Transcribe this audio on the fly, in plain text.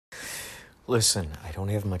Listen, I don't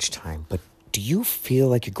have much time, but do you feel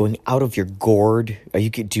like you're going out of your gourd?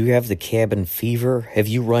 Do you have the cabin fever? Have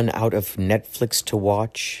you run out of Netflix to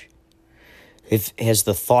watch? Has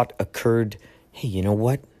the thought occurred, hey, you know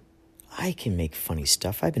what? I can make funny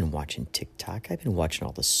stuff. I've been watching TikTok. I've been watching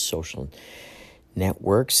all the social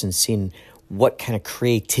networks and seeing what kind of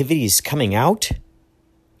creativity is coming out.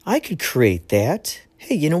 I could create that.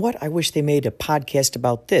 Hey, you know what? I wish they made a podcast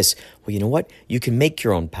about this. Well, you know what? You can make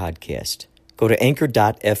your own podcast. Go to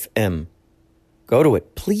anchor.fm. Go to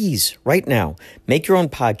it, please, right now. Make your own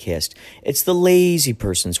podcast. It's the lazy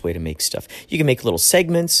person's way to make stuff. You can make little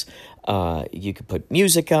segments. You can put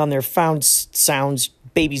music on there, found sounds,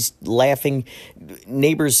 babies laughing,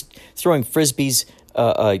 neighbors throwing frisbees,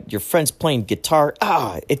 your friends playing guitar.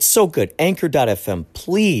 It's so good. Anchor.fm.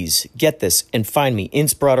 Please get this and find me.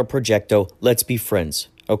 Inspirato Projecto. Let's be friends.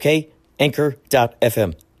 Okay?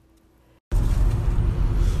 Anchor.fm.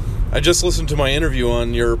 I just listened to my interview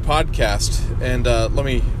on your podcast, and let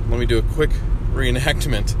me do a quick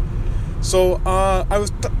reenactment. So I was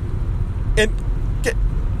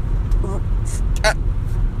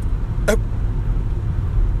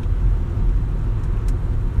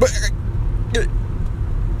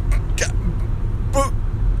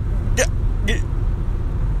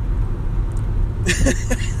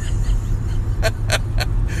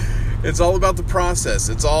it's all about the process.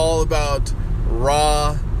 It's all about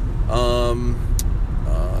raw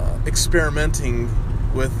experimenting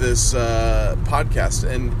with this podcast,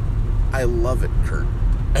 and I love it, Kurt.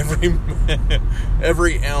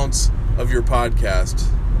 Every ounce of your podcast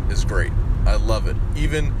is great. I love it.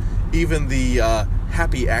 Even the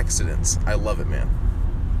happy accidents. I love it, man.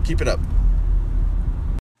 Keep it up.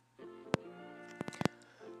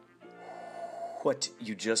 What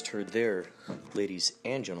you just heard there, ladies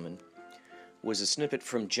and gentlemen, was a snippet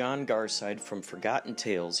from John Garside from Forgotten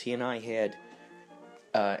Tales. He and I had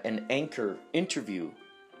an Anchor interview.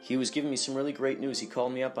 He was giving me some really great news. He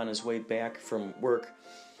called me up on his way back from work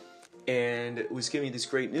and was giving me this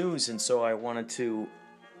great news. And so I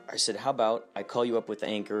said, how about I call you up with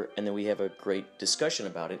Anchor and then we have a great discussion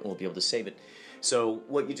about it and we'll be able to save it. So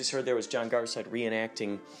what you just heard there was John Garside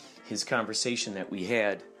reenacting his conversation that we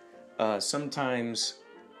had. Sometimes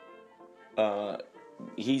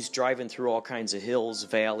he's driving through all kinds of hills,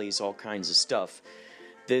 valleys, all kinds of stuff.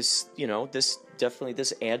 This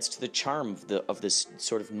adds to the charm of this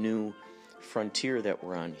sort of new frontier that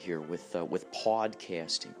we're on here with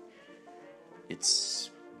podcasting.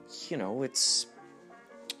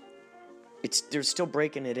 They're still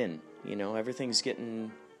breaking it in. Everything's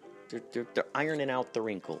getting they're ironing out the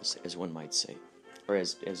wrinkles, as one might say, or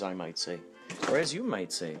as I might say, or as you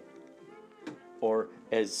might say. Or,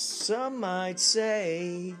 as some might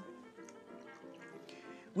say,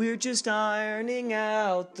 we're just ironing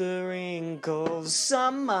out the wrinkles.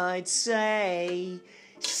 Some might say,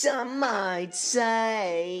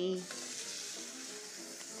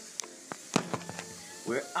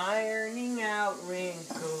 we're ironing out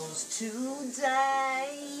wrinkles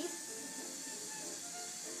today.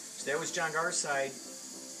 So there was John Garside.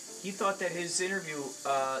 He thought that his interview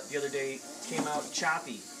the other day came out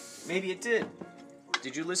choppy. Maybe it did.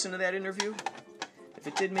 Did you listen to that interview? If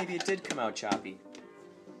it did, maybe it did come out choppy.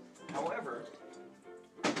 However,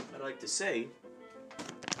 I'd like to say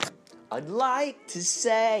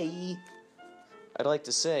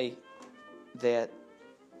that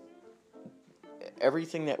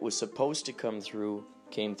everything that was supposed to come through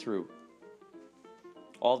came through.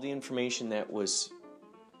 All the information that was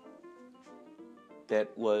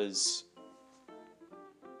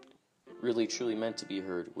really truly meant to be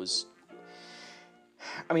heard was,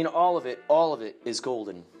 all of it is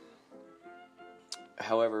golden.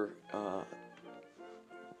 However,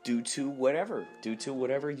 due to whatever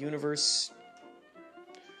universe,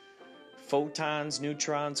 photons,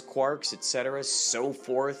 neutrons, quarks, etc., so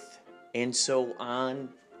forth and so on,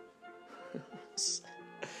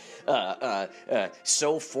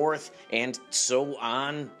 so forth and so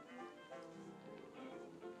on.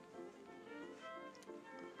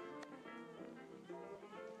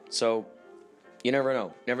 So, you never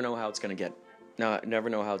know. Never know how it's going to get. No, never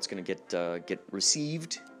know how it's going to get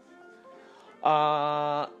received.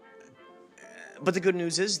 But the good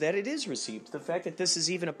news is that it is received. The fact that this is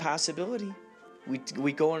even a possibility.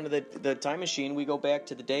 We go into the time machine. We go back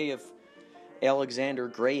to the day of Alexander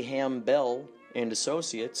Graham Bell and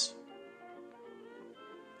Associates.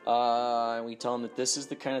 And we tell them that this is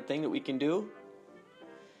the kind of thing that we can do.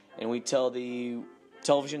 And we tell the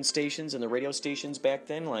television stations and the radio stations back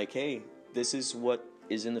then, like, hey, this is what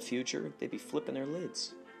is in the future. They'd be flipping their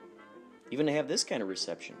lids. Even to have this kind of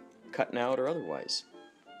reception, cutting out or otherwise.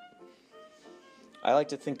 I like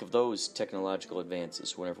to think of those technological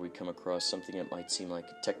advances whenever we come across something that might seem like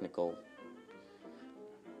a technical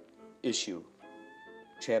issue,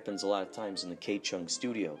 which happens a lot of times in the K-Chung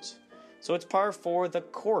studios. So it's par for the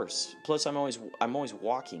course. Plus, I'm always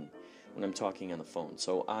walking when I'm talking on the phone.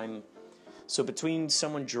 So between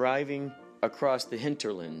someone driving across the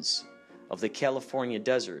hinterlands of the California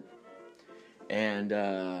desert and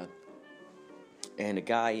a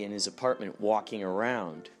guy in his apartment walking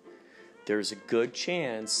around, there's a good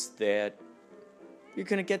chance that you're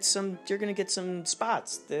gonna get some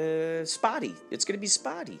spots. Spotty. It's gonna be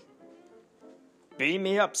spotty. Beam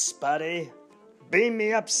me up, Spotty. Beam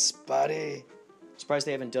me up, Spotty. Surprised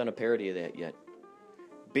they haven't done a parody of that yet.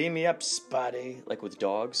 Beam me up, Spotty. Like with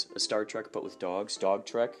dogs. A Star Trek, but with dogs. Dog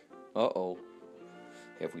Trek. Uh-oh.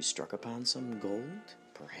 Have we struck upon some gold?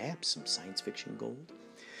 Perhaps some science fiction gold?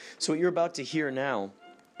 So what you're about to hear now,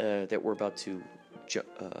 that we're about to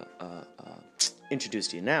introduce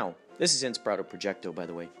to you now, this is Inspirato Projecto, by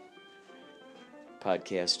the way.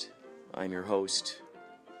 Podcast. I'm your host,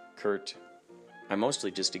 Kurt. I'm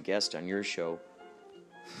mostly just a guest on your show.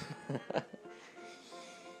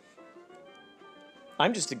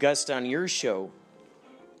 I'm just a guest on your show.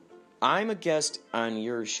 I'm a guest on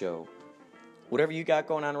your show. Whatever you got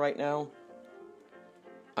going on right now,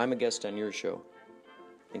 I'm a guest on your show.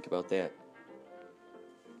 Think about that.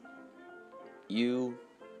 You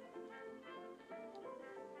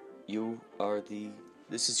are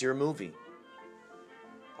this is your movie.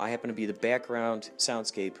 I happen to be the background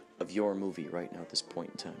soundscape of your movie right now at this point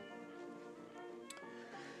in time.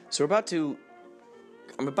 So I'm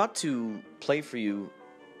about to play for you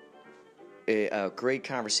a great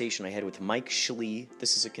conversation I had with Mike Schlee.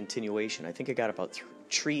 This is a continuation. I think I got about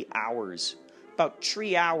 3 hours. About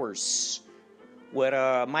 3 hours with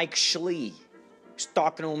Mike Schlee. I was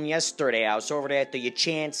talking to him yesterday. I was over there at the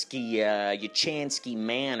Yachansky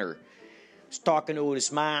Manor. I was talking to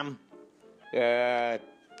his mom.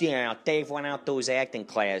 Dave went out to his acting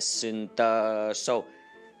class, and so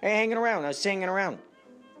hanging around. I was hanging around.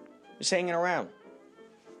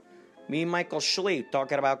 Me and Michael Schlee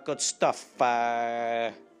talking about good stuff.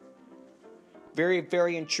 Very,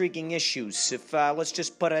 very intriguing issues. If let's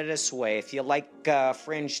just put it this way: if you like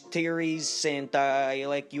fringe theories and you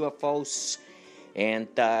like UFOs and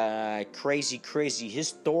crazy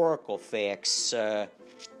historical facts and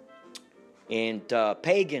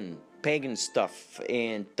pagan stuff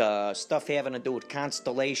and stuff having to do with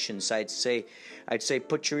constellations, I'd say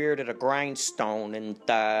put your ear to the grindstone and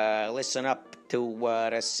listen up to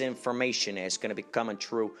this information that's going to be coming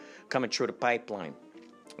through the pipeline.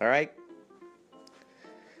 All right?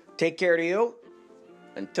 Take care of you.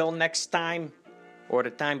 Until next time, or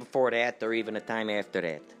the time before that, or even the time after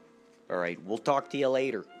that. All right, we'll talk to you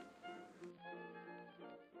later.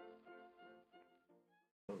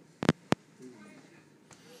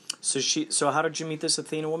 So how did you meet this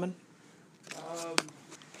Athena woman?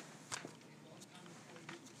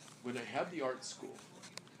 When I had the art school,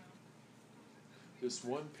 this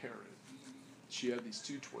one parent, she had these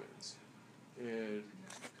 2 twins, and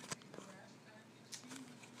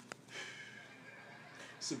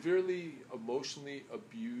severely emotionally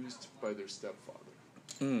abused by their stepfather.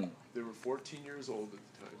 They were 14 years old at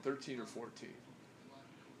the time, 13 or 14.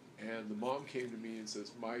 And the mom came to me and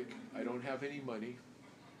says, Mike, I don't have any money,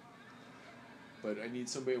 but I need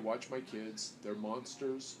somebody to watch my kids. They're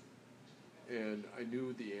monsters. And I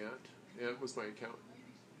knew the aunt. Aunt was my accountant.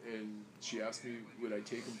 And she asked me, would I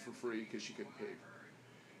take them for free because she couldn't pay.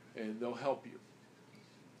 And they'll help you.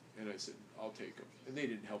 And I said, I'll take them. And they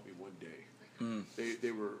didn't help me one day.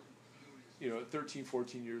 They were, at 13,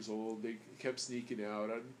 14 years old, they kept sneaking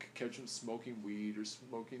out. I'd catch them smoking weed or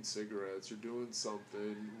smoking cigarettes or doing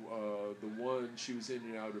something. The one, she was in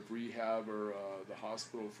and out of rehab or the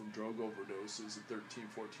hospital from drug overdoses at 13,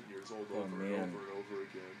 14 years old, over and over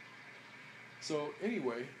again. So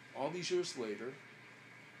anyway, all these years later,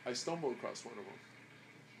 I stumbled across one of them.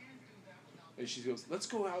 And she goes, let's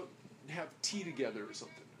go out and have tea together or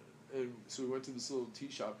something. And so we went to this little tea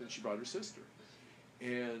shop, and she brought her sister.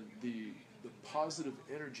 And the positive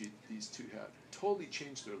energy that these two had totally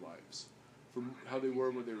changed their lives from how they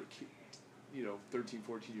were when they were 13,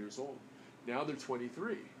 14 years old. Now they're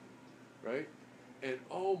 23, right? And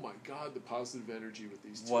oh my God, the positive energy with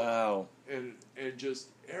these two. Wow. And just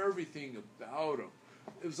everything about them.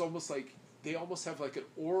 It was almost like they almost have like an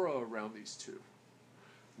aura around these two.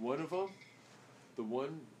 One of them, the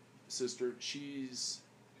one sister, she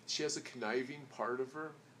has a conniving part of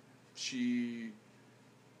her.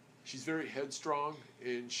 She's very headstrong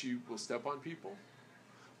and she will step on people.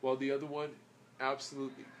 While the other one,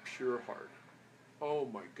 absolutely pure heart. Oh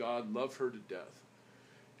my God, love her to death.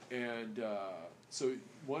 And so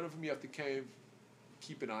one of them you have to kind of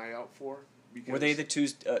keep an eye out for. Because Were they the two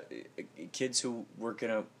kids who were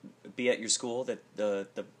gonna be at your school that the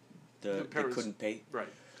they parents, couldn't pay? Right.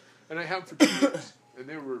 And I had them for 2 years, and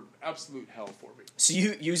they were absolute hell for me. So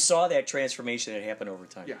you saw that transformation that happened over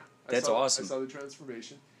time. Yeah. That's awesome. I saw the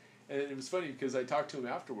transformation. And it was funny because I talked to them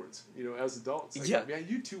afterwards, as adults. I Yeah. go, man,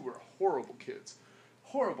 you two were horrible kids.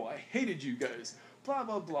 Horrible. I hated you guys. Blah,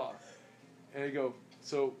 blah, blah. And I go,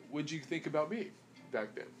 so what'd you think about me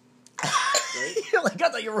back then? Right? You're like, I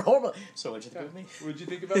thought you were horrible. So what'd you think of me? What'd you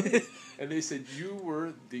think about me? And they said, you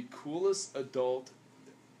were the coolest adult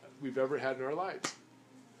we've ever had in our lives.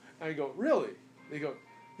 And I go, really? They go,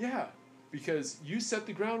 yeah, because you set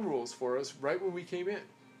the ground rules for us right when we came in.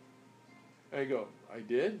 And I go, I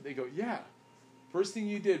did? They go, yeah. First thing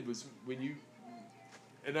you did was when you...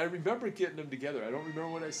 And I remember getting them together. I don't remember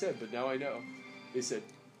what I said, but now I know. They said,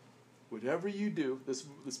 whatever you do, this is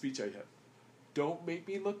the speech I had, don't make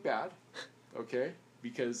me look bad, okay?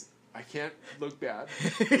 Because I can't look bad,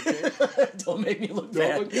 okay? Don't make me look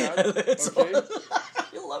Don't bad. look bad, okay?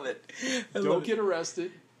 I love it. Don't get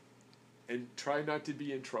arrested, and try not to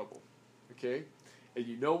be in trouble, okay? And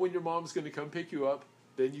you know when your mom's going to come pick you up,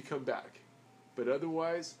 then you come back. But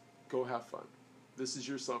otherwise, go have fun. This is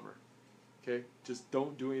your summer, okay? Just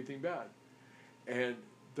don't do anything bad. And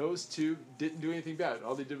those two didn't do anything bad.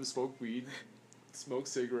 All they did was smoke weed, smoke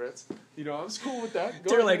cigarettes. I was cool with that.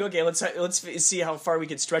 They're like, okay, let's see how far we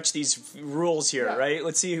can stretch these rules here, Yeah. right?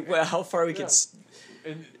 Let's see how far we can.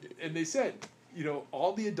 And they said,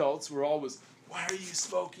 all the adults were always, why are you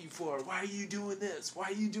smoking for? Why are you doing this? Why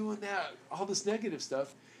are you doing that? All this negative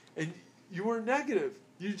stuff, and you weren't negative.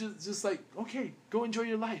 You just like, okay, go enjoy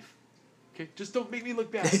your life. Okay, just don't make me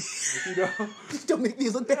look bad. Just don't make me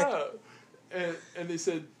look bad. Yeah. And they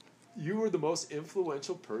said, you were the most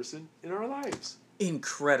influential person in our lives.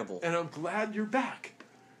 Incredible. And I'm glad you're back.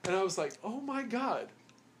 And I was like, oh my God.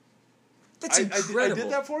 That's incredible. I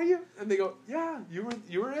did that for you? And they go, yeah, you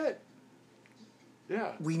were it.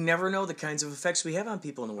 Yeah. We never know the kinds of effects we have on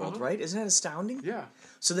people in the world, right? Isn't that astounding? Yeah.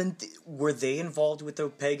 So then, were they involved with the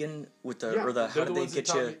pagan, or how did they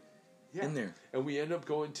get you in there? And we ended up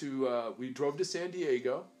going to, we drove to San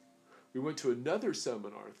Diego. We went to another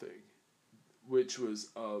seminar thing, which was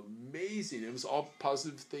amazing. It was all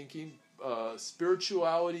positive thinking,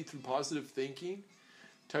 spirituality through positive thinking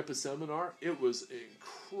type of seminar. It was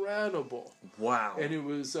incredible. Wow. And it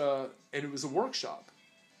was a workshop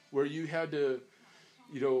where you had to,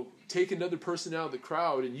 take another person out of the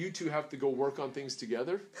crowd, and you two have to go work on things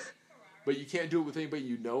together. But you can't do it with anybody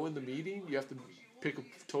in the meeting. You have to pick a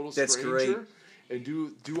total stranger. That's great. And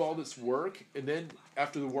do all this work. And then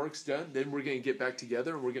after the work's done, then we're going to get back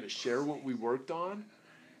together and we're going to share what we worked on.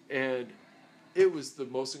 And it was the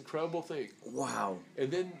most incredible thing. Wow.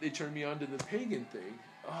 And then they turned me on to the pagan thing.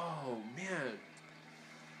 Oh, man.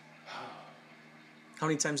 How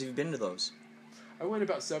many times have you been to those? I went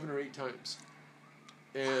about 7 or 8 times.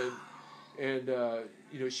 And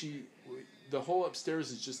the whole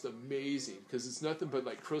upstairs is just amazing because it's nothing but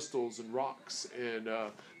like crystals and rocks and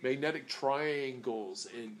magnetic triangles,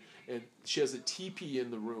 and she has a teepee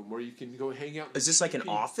in the room where you can go hang out. Is this like an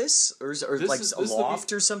office or This like is- a this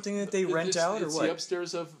loft or something that they rent out or it's what? the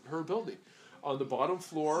upstairs of her building. On the bottom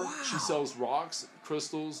floor, she sells rocks,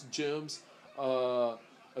 crystals, gems,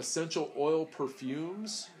 essential oil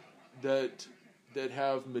perfumes that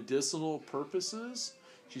have medicinal purposes.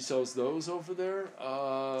 She sells those over there.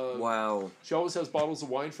 Wow. She always has bottles of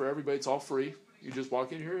wine for everybody. It's all free. You just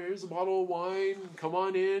walk in here. Here's a bottle of wine. Come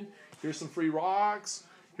on in. Here's some free rocks.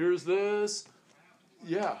 Here's this.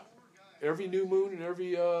 Yeah. Every new moon and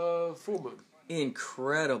every full moon.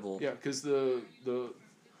 Incredible. Yeah, because the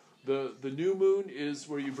new moon is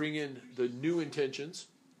where you bring in the new intentions,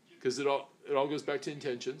 because it all goes back to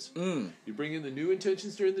intentions. You bring in the new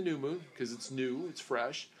intentions during the new moon because it's new, it's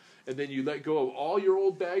fresh, and then you let go of all your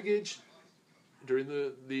old baggage during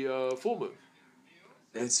the full moon.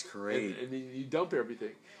 That's great. And then you dump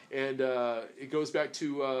everything, and it goes back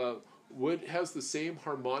to what has the same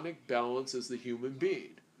harmonic balance as the human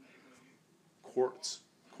being. Quartz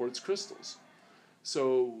crystals.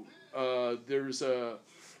 So there's a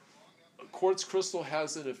quartz crystal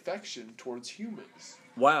has an affection towards humans.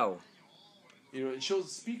 Wow. And she'll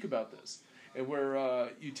speak about this. And where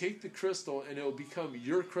you take the crystal and it'll become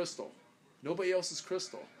your crystal, nobody else's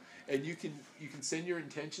crystal, and you can send your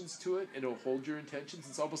intentions to it and it'll hold your intentions.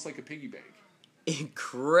 It's almost like a piggy bank.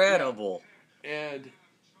 Incredible. And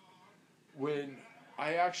when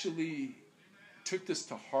I actually took this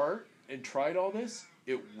to heart and tried all this,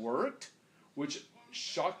 it worked, which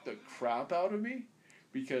shocked the crap out of me,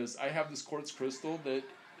 because I have this quartz crystal that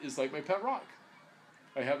is like my pet rock.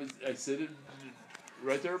 I have it. I sit it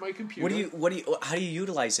right there at my computer. How do you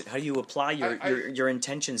utilize it? How do you apply your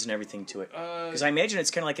intentions and everything to it? Because I imagine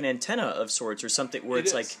it's kind of like an antenna of sorts or something where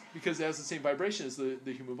it's like because it has the same vibration as the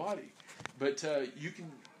human body, but you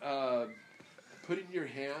can put it in your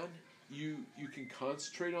hand. You can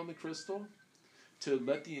concentrate on the crystal to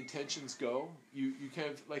let the intentions go. You kind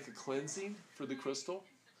of like a cleansing for the crystal,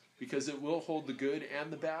 because it will hold the good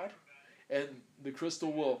and the bad, and the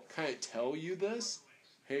crystal will kind of tell you this.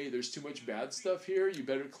 Hey, there's too much bad stuff here. You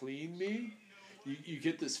better clean me. You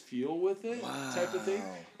get this feel with it, type of thing.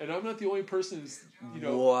 And I'm not the only person who's,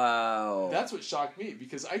 Wow. That's what shocked me,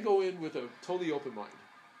 because I go in with a totally open mind.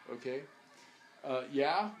 Okay?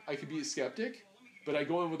 I could be a skeptic, but I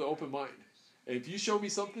go in with an open mind. And if you show me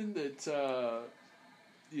something that,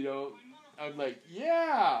 I'm like,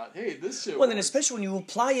 yeah, hey, this shit. Well, then especially when you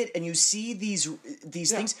apply it and you see these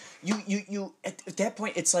things, you at that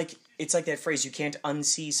point it's like that phrase, you can't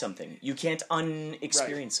unsee something, you can't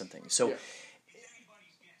unexperience something. So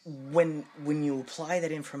when you apply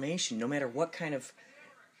that information, no matter what kind of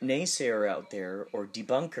naysayer out there or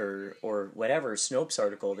debunker or whatever Snopes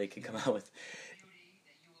article they could come out with,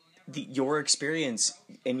 your experience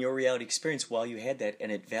and your reality experience while you had that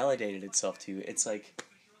and it validated itself to you, it's like,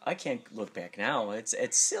 I can't look back now. It's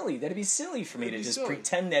silly. That'd be silly for me to just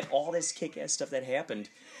pretend that all this kick-ass stuff that happened,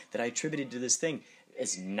 that I attributed to this thing,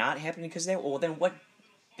 is not happening because of that. Well, then what?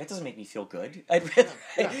 That doesn't make me feel good. I'd rather,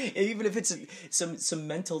 even if it's some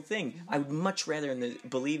mental thing, I would much rather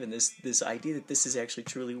believe in this idea that this is actually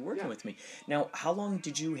truly working with me. Now, how long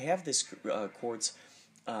did you have this quartz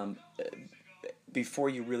before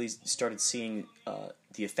you really started seeing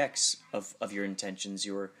the effects of your intentions?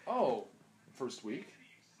 First week.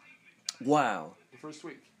 Wow. The first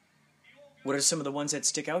week. What are some of the ones that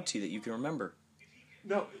stick out to you that you can remember?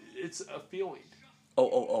 No, it's a feeling.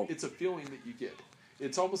 Oh. It's a feeling that you get.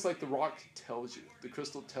 It's almost like the rock tells you, the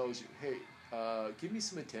crystal tells you, hey, give me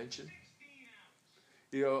some attention.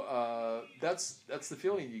 That's the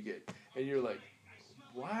feeling you get. And you're like,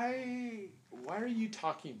 why are you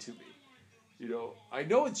talking to me? I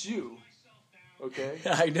know it's you, okay?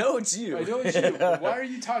 I know it's you. But why are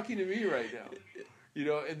you talking to me right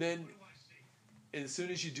now? And then as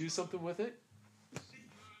soon as you do something with it,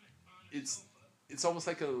 it's almost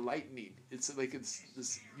like a lightning. It's like it's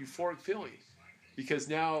this euphoric feeling, because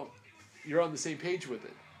now you're on the same page with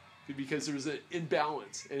it, because there's an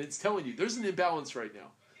imbalance, and it's telling you there's an imbalance right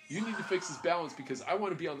now. You need to fix this balance because I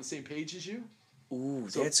want to be on the same page as you. Ooh,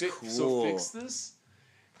 that's cool. So fix this.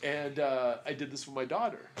 And I did this with my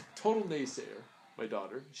daughter. Total naysayer, my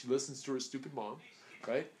daughter. She listens to her stupid mom,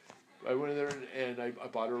 right? I went in there and I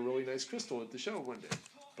bought her a really nice crystal at the show one day.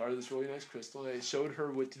 Bought her this really nice crystal, and I showed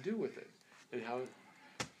her what to do with it. And how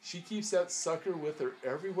she keeps that sucker with her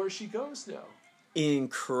everywhere she goes now.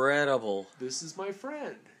 Incredible. This is my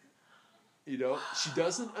friend. She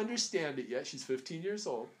doesn't understand it yet. She's 15 years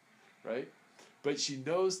old, right? But she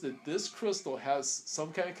knows that this crystal has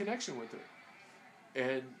some kind of connection with her.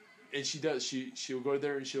 And she does. She'll go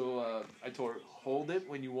there and she'll, I told her, hold it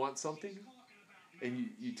when you want something. And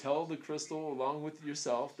you tell the crystal along with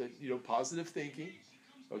yourself that, positive thinking,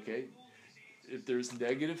 okay? If there's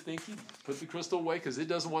negative thinking, put the crystal away, because it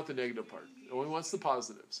doesn't want the negative part. It only wants the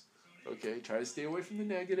positives, okay? Try to stay away from the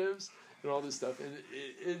negatives and all this stuff. And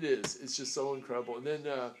it's just so incredible. And then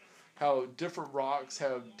how different rocks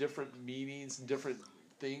have different meanings and different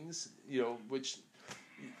things, which,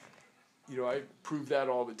 I prove that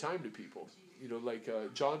all the time to people. Like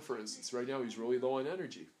John, for instance, right now he's really low on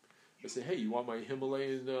energy. I said, hey, you want my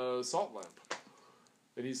Himalayan salt lamp?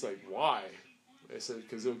 And he's like, why? I said,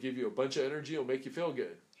 because it'll give you a bunch of energy, it'll make you feel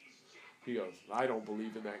good. He goes, I don't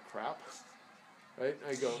believe in that crap. Right?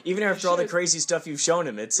 I go, even after all the crazy stuff you've shown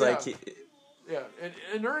him, it's like... Yeah,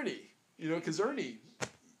 and Ernie, because Ernie,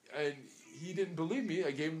 and he didn't believe me.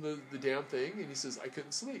 I gave him the damn thing, and he says, I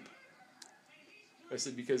couldn't sleep. I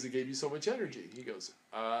said, because it gave you so much energy. He goes,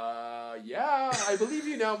 yeah, I believe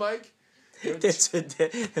you now, Mike. That's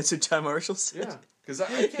what John Marshall said? Yeah, because I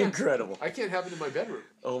can't. Incredible. I can't have it in my bedroom.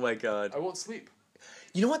 Oh, my God. I won't sleep.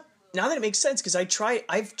 You know what? Now that it makes sense, because I've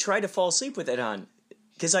tried to fall asleep with it on,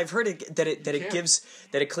 because I've heard that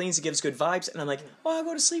it cleans, it gives good vibes, and I'm like, I'll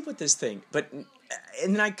go to sleep with this thing. But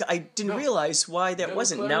and then I didn't realize why that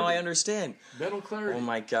wasn't. Clarity. Now I understand. Mental clarity. Oh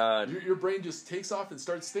my God. Your brain just takes off and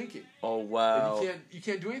starts thinking. Oh wow. And you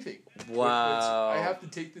can't do anything. Wow. I have to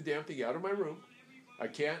take the damn thing out of my room. I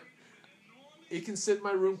can't. It can sit in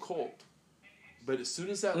my room cold, but as soon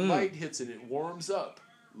as that light hits it, it warms up.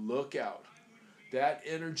 Look out. That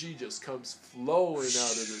energy just comes flowing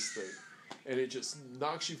out of this thing. And it just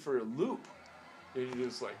knocks you for a loop. And you're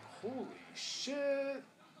just like, holy shit.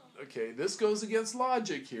 Okay, this goes against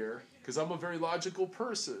logic here, because I'm a very logical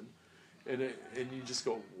person. And you just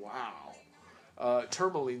go, wow.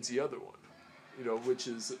 Tourmaline's the other one, which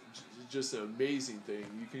is just an amazing thing.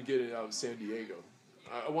 You can get it out of San Diego.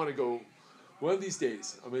 I want to go, one of these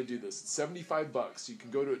days, I'm going to do this. It's $75. You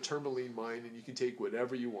can go to a tourmaline mine and you can take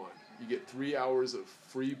whatever you want. You get 3 hours of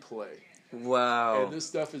free play. Wow. And this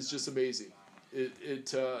stuff is just amazing.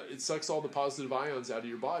 It sucks all the positive ions out of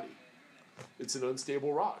your body. It's an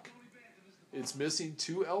unstable rock. It's missing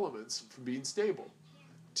 2 elements from being stable.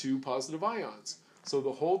 2 positive ions. So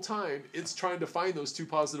the whole time, it's trying to find those 2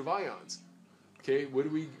 positive ions. Okay, where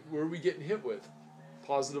are we getting hit with?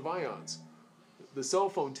 Positive ions. The cell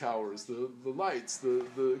phone towers, the lights,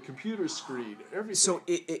 the computer screen, everything. So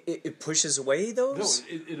it pushes away those?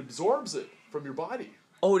 No, it absorbs it from your body.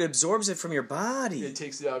 Oh, it absorbs it from your body. It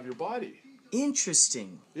takes it out of your body.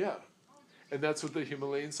 Interesting. Yeah. And that's what the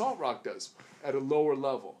Himalayan salt rock does at a lower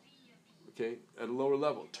level. Okay? At a lower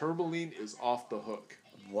level. Tourmaline is off the hook.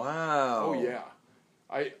 Wow. Oh, yeah.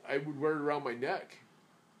 I would wear it around my neck,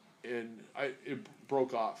 and it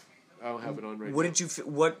broke off. I don't have it on right now. What did you?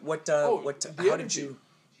 The how energy. did you?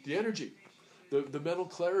 The energy, the mental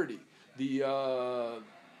clarity, the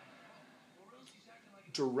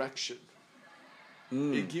direction.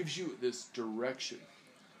 It gives you this direction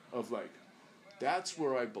of like, that's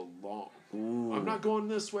where I belong. Ooh. I'm not going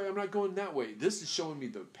this way. I'm not going that way. This is showing me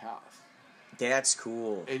the path. That's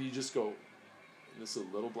cool. And you just go, this is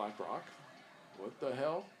a little black rock. What the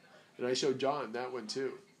hell? And I showed John that one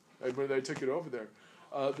too. When I took it over there.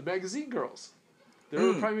 The magazine girls. They're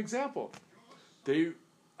a prime example.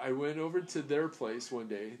 I went over to their place one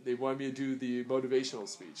day. They wanted me to do the motivational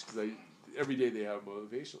speech, because every day they have a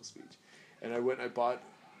motivational speech. And I went and I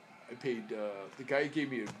paid, the guy gave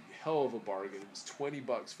me a hell of a bargain. It was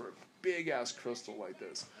 $20 for a big ass crystal like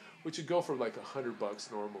this, which would go for like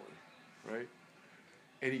 $100 normally, right?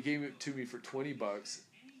 And he gave it to me for $20,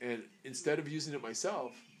 and instead of using it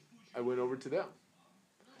myself, I went over to them.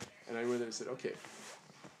 And I went there and said, okay,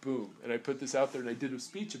 boom. And I put this out there and I did a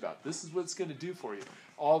speech about this is what it's going to do for you.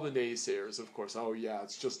 All the naysayers, of course, oh yeah,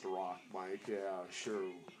 it's just a rock, Mike. Yeah, sure.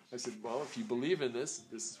 I said, well, if you believe in this,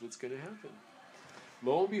 this is what's going to happen.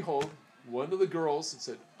 Lo and behold, one of the girls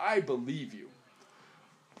said, I believe you.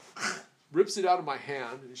 Rips it out of my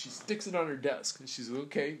hand and she sticks it on her desk. And she said,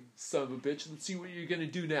 okay, son of a bitch, let's see what you're going to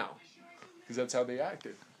do now. Because that's how they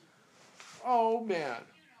acted. Oh, man.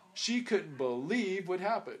 She couldn't believe what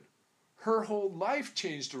happened. Her whole life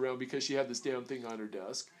changed around because she had this damn thing on her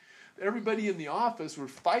desk. Everybody in the office were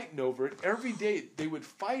fighting over it. Every day they would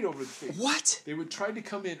fight over the thing. What? They would try to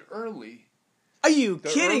come in early. Are you The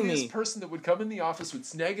kidding earliest me? person that would come in the office would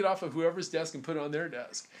snag it off of whoever's desk and put it on their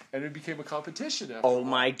desk. And it became a competition after Oh a while.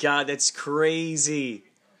 my God, that's crazy.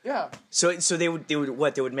 Yeah. So they would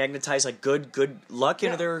what? They would magnetize like good luck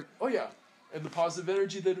into their. Oh, yeah. And the positive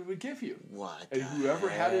energy that it would give you. What? And whoever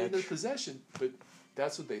had it in their heck? possession, but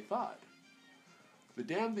that's what they thought. The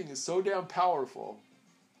damn thing is so damn powerful,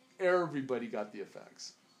 everybody got the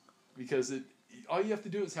effects. Because all you have to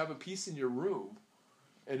do is have a piece in your room,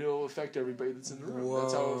 and it'll affect everybody that's in the room. Whoa.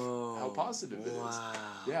 That's how positive it is. Wow.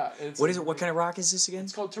 Yeah. And What is it? What kind of rock is this again?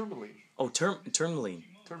 It's called tourmaline. Oh, tourmaline.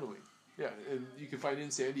 Tourmaline. Yeah, and you can find it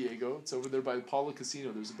in San Diego. It's over there by the Paula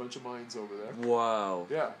Casino. There's a bunch of mines over there. Wow.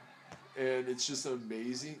 Yeah. And it's just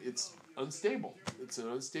amazing. It's unstable. It's an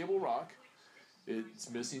unstable rock. It's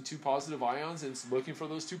missing 2 positive ions, and it's looking for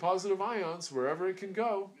those 2 positive ions wherever it can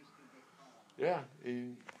go. Yeah.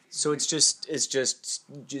 And So it's just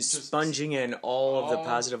sponging in all of the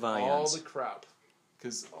positive all ions. the crap.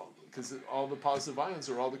 Because all the positive ions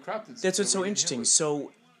are all the crap That's what's so we're getting hit interesting. with.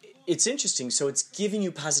 So it's interesting. So it's giving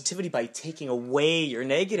you positivity by taking away your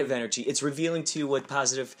negative energy. It's revealing to you what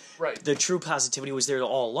positive, Right. the true positivity was there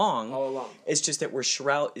all along. All along. It's just that we're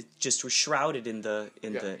shrouded in the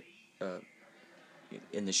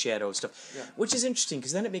shadow stuff, Yeah. which is interesting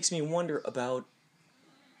because then it makes me wonder about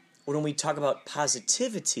when we talk about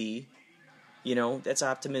positivity. That's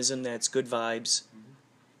optimism. That's good vibes.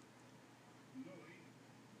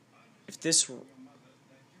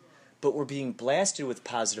 But we're being blasted with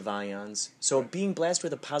positive ions. So being blasted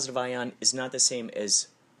with a positive ion is not the same as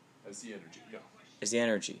the energy, yeah. the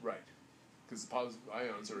energy. Right. Because the positive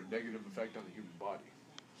ions are a negative effect on the human body.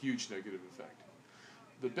 Huge negative effect.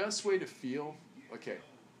 The best way to feel,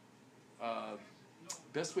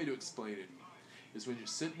 best way to explain it is when you're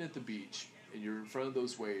sitting at the beach and you're in front of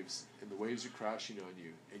those waves and the waves are crashing on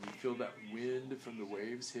you and you feel that wind from the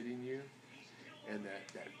waves hitting you and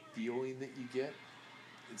that feeling that you get.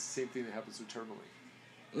 It's the same thing that happens with tourmaline.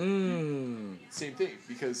 Same thing,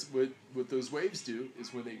 because what those waves do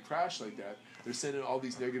is when they crash like that, they're sending all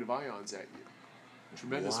these negative ions at you.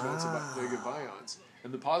 Tremendous amounts of negative ions.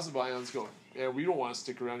 And the positive ions go, yeah, we don't want to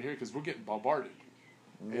stick around here because we're getting bombarded.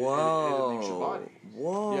 And it leaves your body.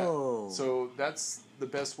 Whoa. Yeah. So that's the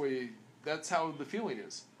best way, that's how the feeling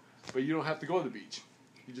is. But you don't have to go to the beach.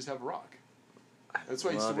 You just have a rock. That's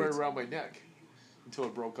why I used to wear it around my neck until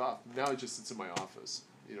it broke off. Now it just sits in my office.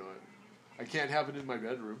 You know, I can't have it in my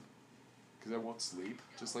bedroom because I won't sleep,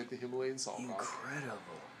 just like the Himalayan salt rock. Incredible.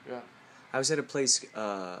 Yeah. I was at a place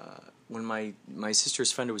when my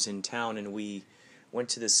sister's friend was in town, and we went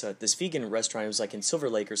to this vegan restaurant. It was like in Silver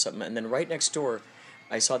Lake or something. And then right next door,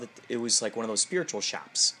 I saw that it was like one of those spiritual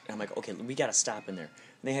shops. And I'm like, okay, we got to stop in there.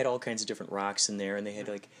 And they had all kinds of different rocks in there, and they had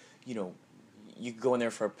like, you know, you could go in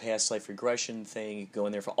there for a past life regression thing. You could go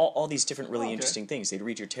in there for all these different really interesting things. They'd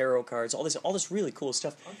read your tarot cards, all this really cool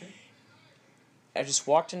stuff. Okay. I just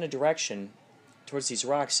walked in a direction towards these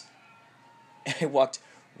rocks, and I walked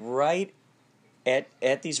right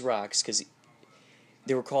at these rocks because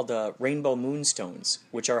they were called rainbow moonstones,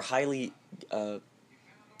 which are highly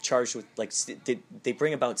charged with, like, they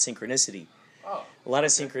bring about synchronicity. Oh. A lot of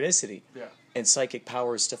synchronicity. Yeah. And psychic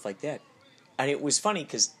powers, stuff like that. And it was funny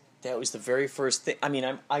because that was the very first thing. I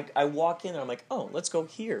mean, I walk in and I'm like, oh, let's go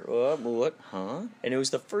here. What? Huh? And it was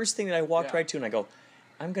the first thing that I walked right to, and I go,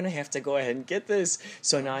 I'm going to have to go ahead and get this.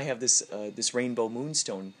 So now I have this rainbow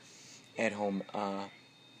moonstone at home.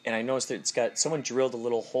 And I noticed that it's got, someone drilled a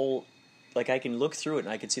little hole, like I can look through it and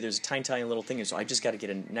I can see there's a tiny little thing. So I just got to get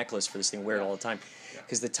a necklace for this thing, wear it all the time.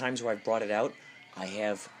 Because the times where I've brought it out, I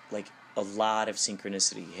have like a lot of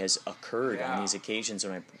synchronicity has occurred on these occasions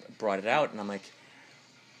when I brought it out. And I'm like,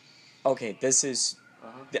 okay, this is,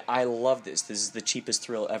 I love this. This is the cheapest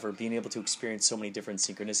thrill ever, being able to experience so many different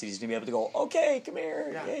synchronicities, to be able to go, okay, come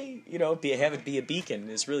here, hey, you know, have it be a beacon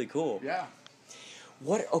is really cool. Yeah.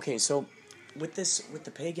 Okay, so with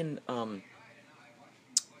the pagan,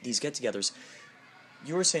 these get-togethers,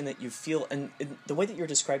 you were saying that you feel, and the way that you're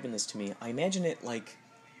describing this to me, I imagine it like,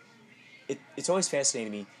 it's always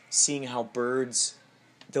fascinating me seeing how birds,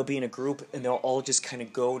 they'll be in a group and they'll all just kind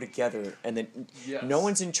of go together, and then no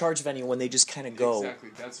one's in charge of anyone, they just kind of go. Exactly,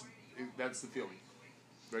 that's the feeling,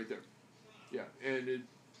 right there. Yeah, and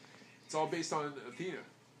it's all based on Athena,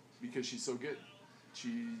 because she's so good.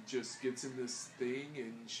 She just gets in this thing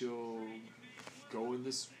and she'll go in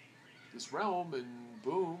this realm, and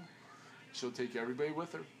boom, she'll take everybody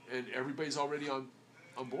with her, and everybody's already on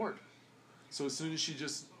board. So as soon as she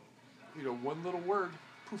just, you know, one little word,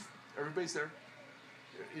 poof, everybody's there.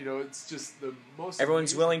 You know, it's just the most...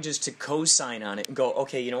 Everyone's willing just to co-sign on it and go,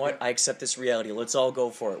 okay, you know what, I accept this reality, let's all go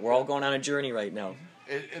for it. We're all going on a journey right now.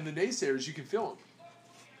 And the naysayers, you can feel them.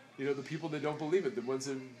 You know, the people that don't believe it, the ones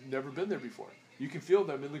that have never been there before. You can feel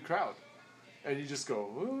them in the crowd. And you just go,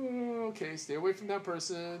 oh, okay, stay away from that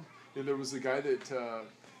person. And there was a guy that...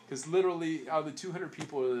 Because literally, out of the 200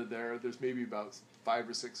 people that are there, there's maybe about 5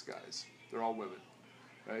 or 6 guys. They're all women,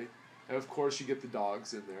 right? And of course, you get the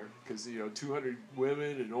dogs in there, because, you know, 200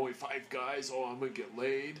 women and only 5 guys. Oh, I'm gonna get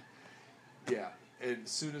laid. Yeah, and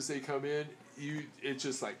as soon as they come in, it's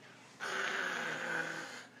just like,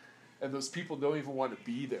 and those people don't even want to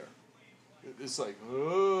be there. It's like,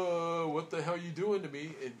 oh, what the hell are you doing to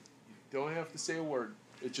me? And you don't have to say a word.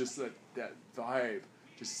 It's just that vibe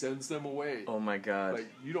just sends them away. Oh my God!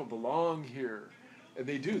 Like, you don't belong here, and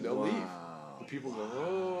they do. They'll leave. The people go,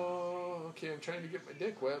 oh, okay, I'm trying to get my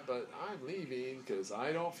dick wet, but I'm leaving because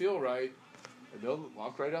I don't feel right. And they'll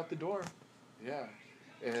walk right out the door. Yeah.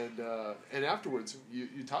 And afterwards,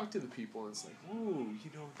 you talk to the people, and it's like, ooh,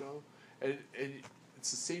 you don't know. And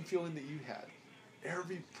it's the same feeling that you had.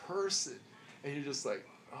 Every person. And you're just like,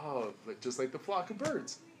 oh, just like the flock of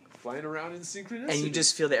birds flying around in synchronicity. And you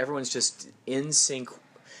just feel that everyone's just in sync.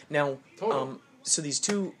 Now, so these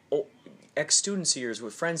two ex-students of yours,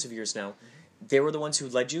 with friends of yours now, they were the ones who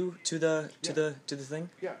led you to the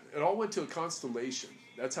thing? Yeah, it all went to a constellation.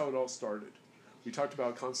 That's how it all started. We talked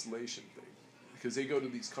about a constellation thing, because they go to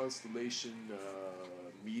these constellation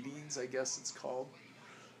meetings, I guess it's called.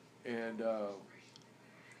 And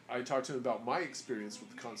I talked to them about my experience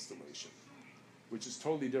with the constellation, which is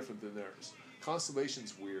totally different than theirs.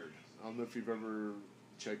 Constellation's weird. I don't know if you've ever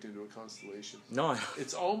checked into a constellation. No,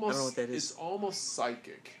 it's almost, I don't know what that is. It's almost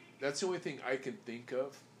psychic. That's the only thing I can think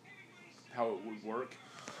of how it would work.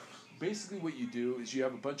 Basically what you do is you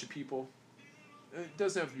have a bunch of people. It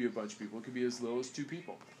doesn't have to be a bunch of people. It could be as little as 2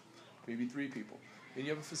 people, maybe 3 people. And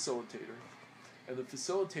you have a facilitator. And the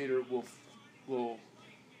facilitator will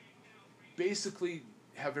basically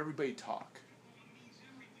have everybody talk.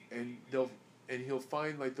 And he'll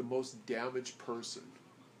find like the most damaged person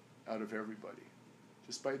out of everybody,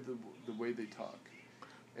 just by the way they talk.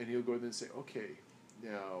 And he'll go there and say, okay,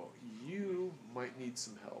 now you might need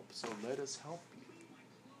some help, so let us help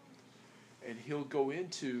you. And he'll go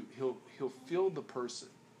into, he'll feel the person,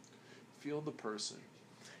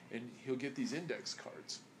 and he'll get these index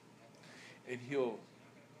cards, and he'll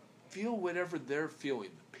feel whatever they're feeling,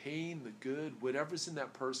 the pain, the good, whatever's in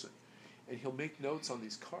that person, and he'll make notes on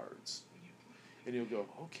these cards. And he'll go,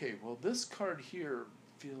 okay, well, this card here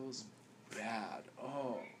feels bad.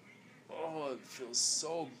 Oh, it feels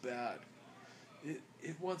so bad.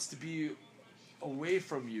 It wants to be away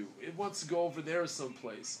from you. It wants to go over there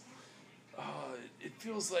someplace. It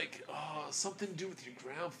feels like something to do with your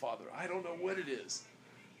grandfather. I don't know what it is.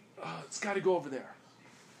 It's got to go over there.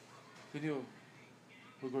 Then he'll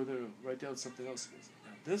go there and write down something else.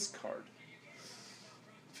 Now this card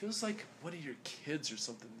feels like one of your kids or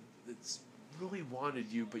something that's really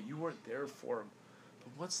wanted you, but you weren't there for him,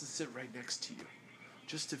 but wants to sit right next to you,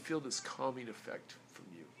 just to feel this calming effect from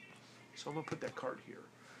you. So I'm going to put that card here.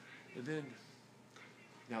 And then,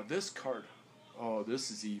 now this card,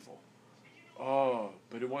 this is evil.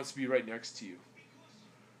 But it wants to be right next to you.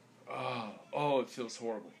 It feels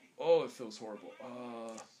horrible. It feels horrible.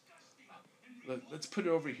 Let's put it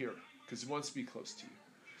over here, because it wants to be close to you.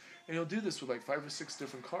 And he'll do this with like 5 or 6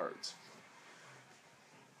 different cards.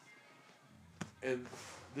 And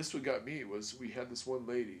this what got me was we had this one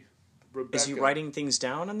lady, Rebecca. Is he writing things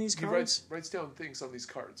down on these cards? He writes down things on these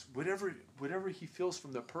cards. Whatever he feels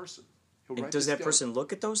from that person. And does that person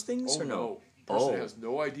look at those things or no? The person has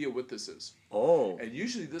no idea what this is. And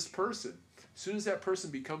usually this person, as soon as that person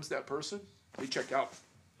becomes that person, they check out.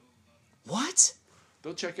 What?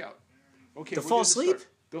 They'll check out. Okay, they'll fall asleep?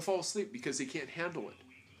 They'll fall asleep because they can't handle it.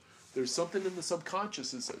 There's something in the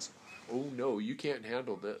subconscious that says, oh no, you can't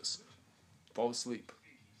handle this. Fall asleep.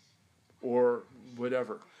 Or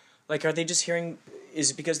whatever. Like, are they just hearing...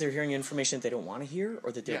 Is it because they're hearing information that they don't want to hear?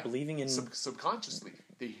 Or that they're believing in... Subconsciously.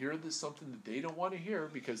 They hear this something that they don't want to hear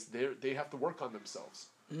because they have to work on themselves.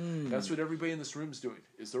 That's what everybody in this room is doing.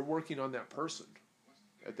 Is they're working on that person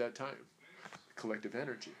at that time. Collective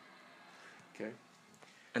energy. Okay?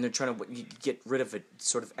 And they're trying to get rid of it,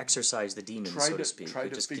 sort of exorcise the demons, so to speak. Try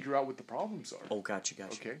to figure out what the problems are. Oh, gotcha.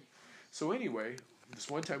 Okay? So anyway, this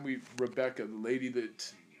one time Rebecca, the lady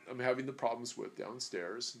that I'm having the problems with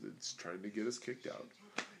downstairs, that's trying to get us kicked out.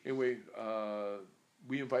 Anyway,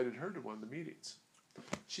 we invited her to one of the meetings.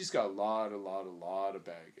 She's got a lot of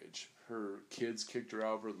baggage. Her kids kicked her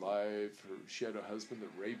out of her life. She had a husband that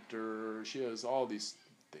raped her. She has all these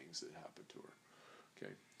things that happened to her.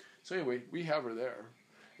 Okay? So anyway, we have her there.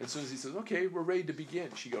 And as soon as he says, okay, we're ready to begin,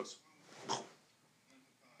 she goes. As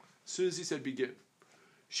soon as he said begin,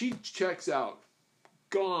 she checks out.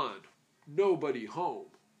 Gone. Nobody home.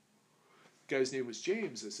 The guy's name was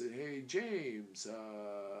James. I said, hey, James,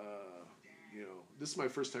 this is my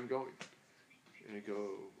first time going. And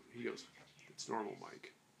he goes, it's normal,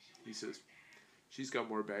 Mike. He says, she's got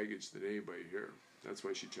more baggage than anybody here. That's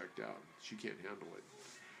why she checked out. She can't handle it.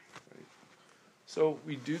 Right? So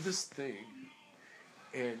we do this thing,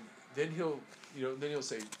 and then he'll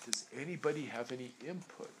say, does anybody have any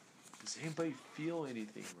input? Does anybody feel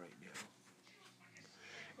anything right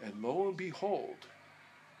now? And lo and behold,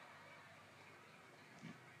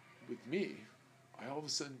 with me, I all of a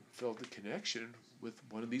sudden felt a connection with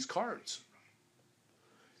one of these cards.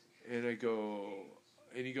 And I go,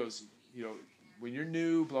 and he goes, when you're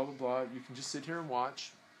new, blah, blah, blah, you can just sit here and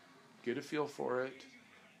watch, get a feel for it.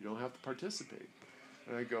 You don't have to participate.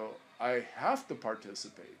 And I go, I have to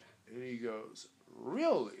participate. And he goes,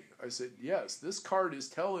 really? I said, yes, this card is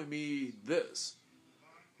telling me this,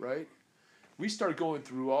 right? We start going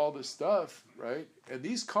through all this stuff, right? And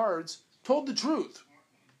these cards told the truth.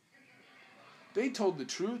 They told the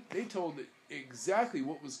truth. They told exactly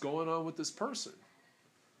what was going on with this person.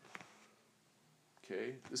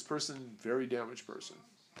 Okay, this person, very damaged person.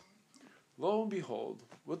 Lo and behold,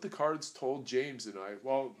 what the cards told James and I,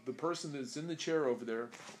 well, the person that's in the chair over there,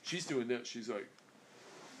 she's doing this. She's like,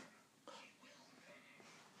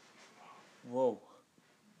 whoa.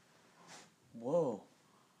 Oh,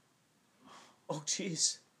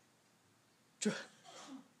 jeez. Trying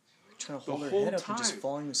to hold her head up and just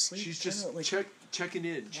falling asleep. She's just checking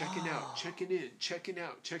in, checking out, checking in, checking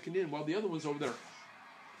out, checking in, while the other one's over there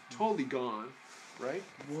totally gone. Right?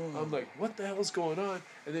 Whoa. I'm like, what the hell is going on?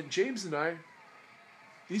 And then James and I,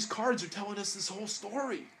 these cards are telling us this whole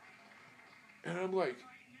story. And I'm like,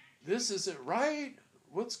 this isn't right.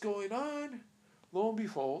 What's going on? Lo and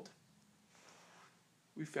behold,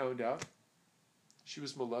 we found out she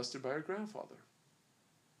was molested by her grandfather.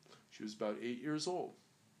 She was about 8 years old.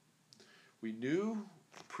 We knew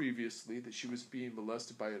previously that she was being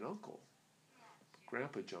molested by an uncle.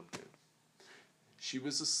 Grandpa jumped in. She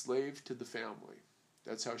was a slave to the family.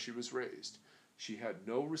 That's how she was raised. She had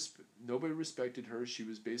nobody respected her. She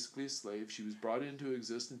was basically a slave. She was brought into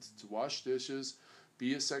existence to wash dishes,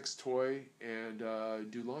 be a sex toy, and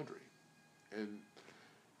do laundry. And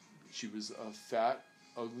she was a fat,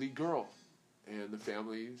 ugly girl. And the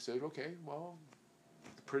family said, okay, well,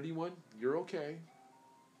 the pretty one, you're okay.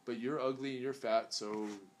 But you're ugly and you're fat, so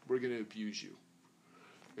we're going to abuse you.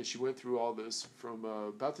 And she went through all this from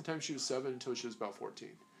about the time she was 7 until she was about 14.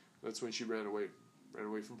 That's when she ran away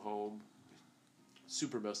from home.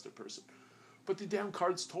 Super messed up person. But the damn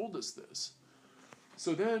cards told us this.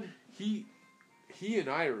 So then he and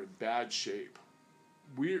I are in bad shape.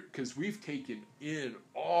 Because we've taken in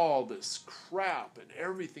all this crap and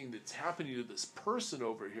everything that's happening to this person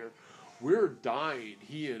over here. We're dying,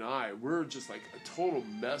 he and I. We're just like a total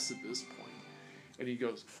mess at this point. And he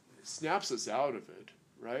goes, snaps us out of it,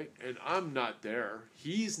 right? And I'm not there.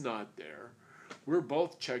 He's not there. We're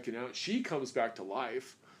both checking out. She comes back to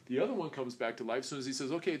life. The other one comes back to life as soon as he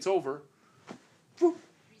says, okay, it's over.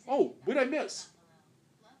 Oh, what did I miss?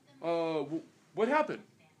 What happened?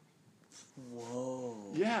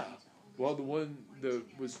 Whoa. Yeah. Well, the one that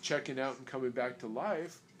was checking out and coming back to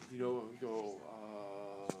life, go,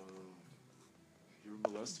 you were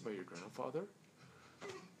molested by your grandfather?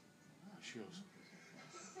 She goes,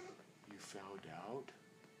 you found out?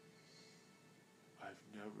 I've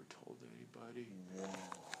never told anybody. Whoa.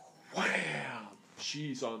 Wham!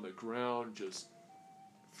 She's on the ground, just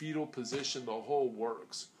fetal position, the whole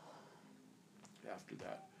works after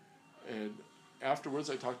that. And afterwards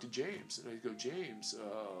I talked to James, and I go, James,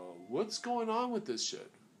 what's going on with this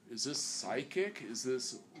shit? Is this psychic? Is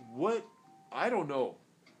this what? I don't know.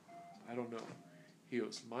 He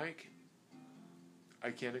goes, Mike,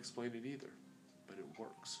 I can't explain it either, but it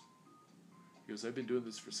works. He goes, I've been doing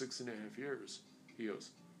this for 6.5 years. He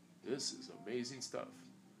goes, this is amazing stuff.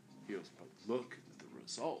 He goes, but look at the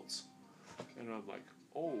results. And I'm like,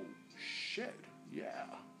 oh, shit, yeah.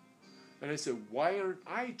 And I said, why aren't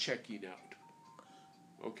I checking out?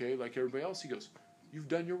 Okay, like everybody else. He goes, you've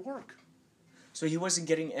done your work. So he wasn't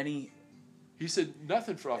getting any... He said,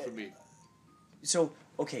 nothing off of me. So,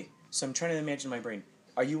 okay, so I'm trying to imagine my brain.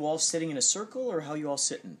 Are you all sitting in a circle, or how are you all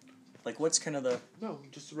sitting? Like, what's kind of the... No,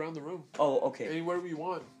 just around the room. Oh, okay. Anywhere you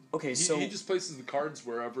want. Okay, so... He just places the cards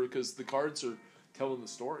wherever, because the cards are telling the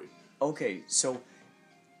story. Okay, so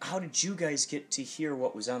how did you guys get to hear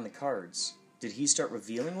what was on the cards? Did he start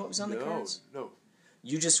revealing what was on the cards? No.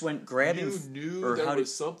 You just went grabbing... You knew there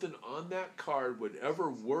was something on that card, whatever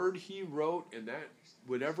word he wrote, and that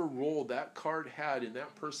whatever role that card had in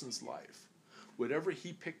that person's life, whatever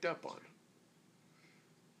he picked up on,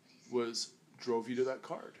 drove you to that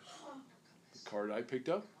card. The card I picked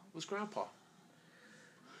up was Grandpa.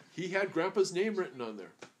 He had Grandpa's name written on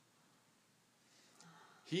there.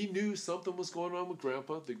 He knew something was going on with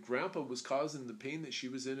Grandpa. That Grandpa was causing the pain that she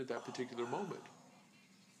was in at that particular moment.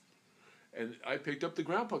 And I picked up the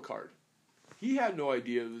Grandpa card. He had no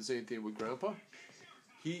idea there was anything with Grandpa.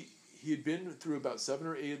 He had been through about 7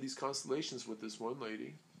 or 8 of these constellations with this one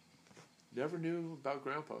lady. Never knew about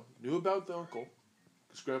Grandpa. Knew about the uncle.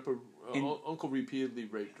 Because Uncle repeatedly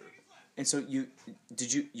raped her. And so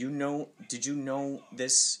did you know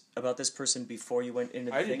this about this person before you went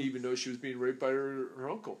into the I thing? didn't even know she was being raped by her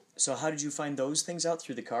uncle. So how did you find those things out?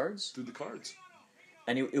 Through the cards? Through the cards.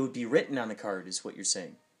 And it would be written on the card, is what you're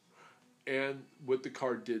saying. And what the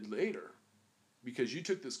card did later. Because you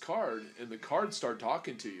took this card, and the card started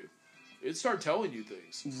talking to you. It started telling you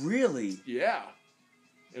things. Really? Yeah.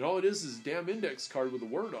 And all it is a damn index card with a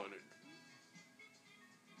word on it.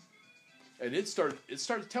 And it started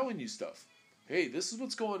telling you stuff. Hey, this is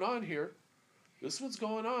what's going on here. This is what's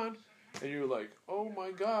going on. And you're like, oh my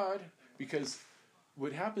God. Because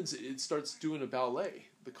what happens, it starts doing a ballet,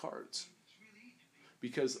 the cards.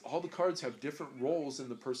 Because all the cards have different roles in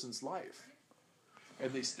the person's life.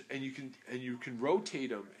 And you can rotate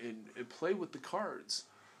them and play with the cards.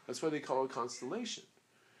 That's why they call it constellation.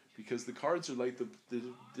 Because the cards are like the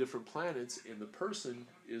different planets, and the person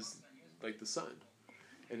is like the sun.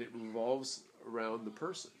 And it revolves around the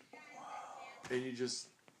person. And you just...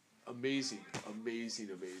 Amazing.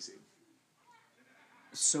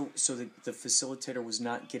 So the facilitator was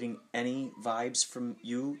not getting any vibes from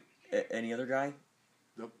you, any other guy?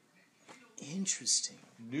 Nope. Interesting.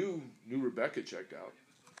 Knew Rebecca checked out.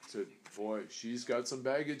 Said, boy, she's got some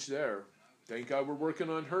baggage there. Thank God we're working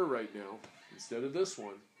on her right now instead of this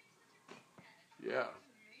one. Yeah.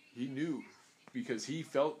 He knew because he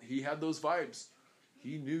felt he had those vibes.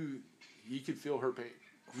 He knew he could feel her pain.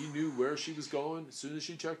 He knew where she was going as soon as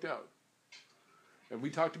she checked out. And we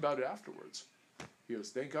talked about it afterwards. He goes,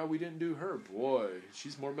 thank God we didn't do her. Boy,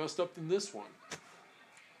 she's more messed up than this one.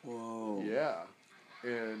 Whoa. Yeah.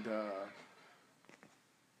 And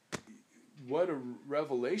what a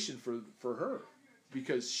revelation for her.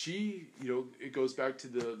 Because she, it goes back to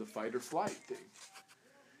the fight or flight thing.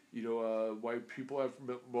 Why people have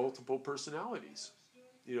multiple personalities.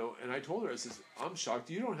 And I told her, I says, I'm shocked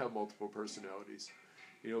you don't have multiple personalities.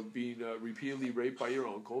 Being repeatedly raped by your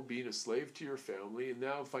uncle, being a slave to your family, and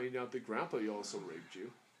now finding out that Grandpa also raped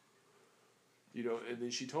you. And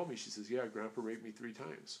then she told me, she says, yeah, Grandpa raped me 3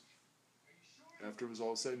 times. After it was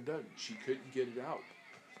all said and done, she couldn't get it out.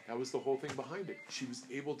 That was the whole thing behind it. She was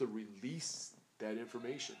able to release that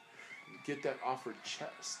information, get that off her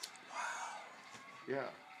chest. Wow. Yeah.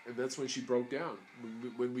 And that's when she broke down.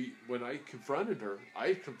 When I confronted her,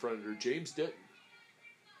 James didn't.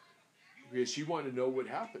 Because she wanted to know what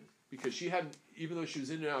happened. Because she hadn't, even though she was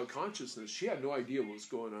in and out of consciousness, she had no idea what was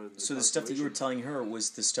going on. So the stuff that you were telling her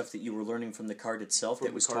was the stuff that you were learning from the card itself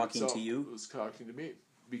that was talking to you? It was talking to me.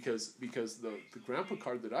 Because the grandpa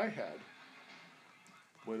card that I had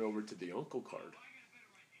went over to the uncle card.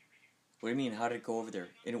 What do you mean? How did it go over there?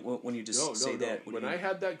 And when you just say that... When I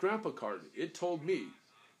had that grandpa card, it told me,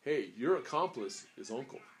 hey, your accomplice is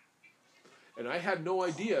uncle. And I had no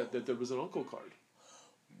idea that there was an uncle card.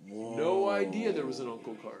 Whoa. No idea there was an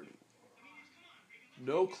uncle card.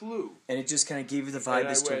 No clue. And it just kind of gave you the vibe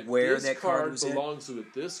as to where that card was at? This card belongs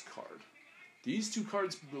with this card. These 2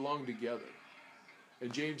 cards belong together.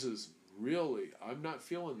 And James says, really? I'm not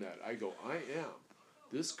feeling that. I go, I am.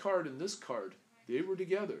 This card and this card, they were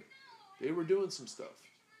together. They were doing some stuff.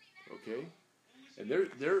 Okay? And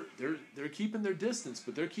they're keeping their distance,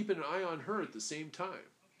 but they're keeping an eye on her at the same time.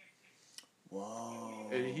 Whoa.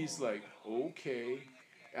 And he's like, okay.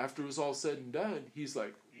 After it was all said and done, he's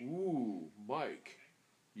like, ooh, Mike,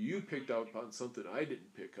 you picked up on something I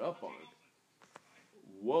didn't pick up on.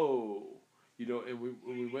 Whoa. And when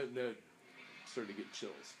we went in there, started to get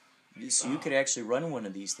chills. So you could actually run one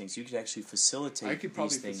of these things. You could actually facilitate I could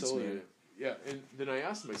probably these things, facilitate man. it. Yeah, and then I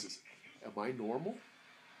asked him, I says, am I normal?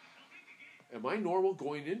 Am I normal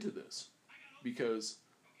going into this? Because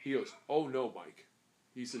he goes, oh no, Mike.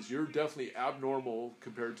 He says, you're definitely abnormal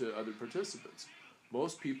compared to other participants.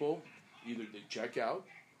 Most people, either they check out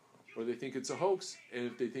or they think it's a hoax. And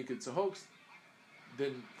if they think it's a hoax,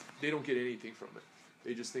 then they don't get anything from it.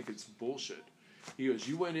 They just think it's bullshit. He goes,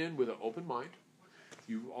 you went in with an open mind.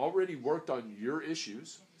 You already worked on your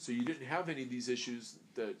issues. So you didn't have any of these issues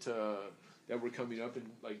that were coming up and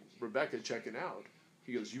like Rebecca checking out.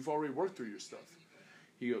 He goes, you've already worked through your stuff.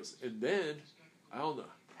 He goes, and then, I don't know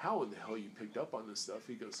how in the hell you picked up on this stuff.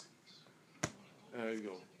 He goes, and I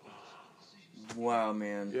go, wow,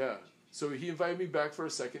 man. yeah. So he invited me back for a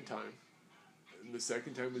second time. And the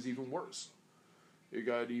second time was even worse. It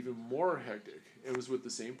got even more hectic. It was with the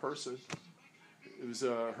same person. It was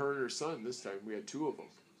her and her son this time. We had 2 of them.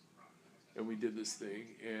 And we did this thing.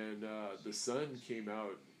 And the son came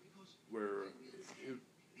out where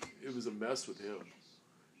it was a mess with him.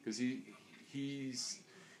 Because he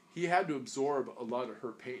had to absorb a lot of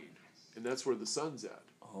her pain. And that's where the son's at.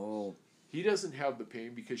 Oh. He doesn't have the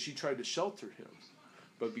pain because she tried to shelter him.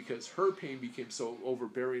 But because her pain became so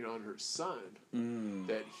overbearing on her son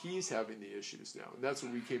that he's having the issues now. And that's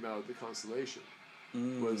when we came out of the Constellation.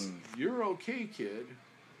 Was, you're okay, kid.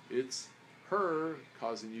 It's her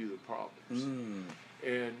causing you the problems.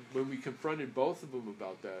 And when we confronted both of them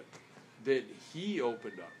about that, then he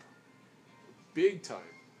opened up. Big time.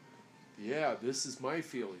 Yeah, this is my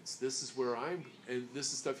feelings. This is where I'm... And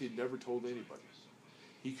this is stuff he'd never told anybody.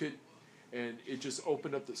 He could... And it just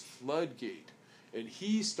opened up this floodgate. And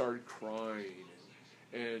he started crying.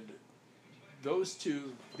 And those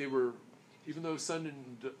 2, they were... Even though son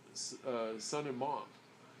and mom,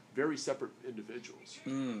 very separate individuals.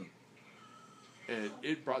 And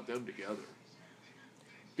it brought them together.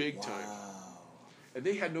 Big time. And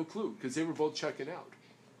they had no clue, because they were both checking out.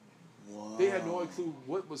 Wow. They had no clue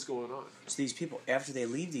what was going on. So these people, after they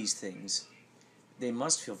leave these things, they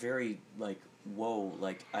must feel very, like, whoa,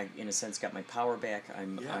 like, I, in a sense, got my power back.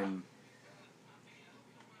 I'm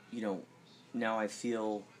now I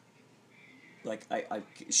feel like I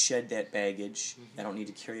shed that baggage. I don't need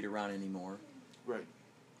to carry it around anymore. Right.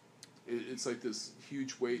 It's like this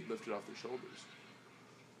huge weight lifted off their shoulders.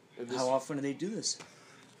 And how often do they do this?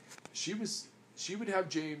 She would have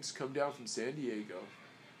James come down from San Diego,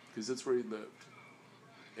 because that's where he lived,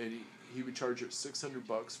 and he would charge her $600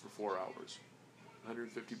 for 4 hours,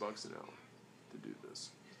 $150 an hour to do this.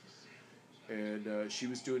 And she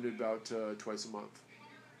was doing it about twice a month.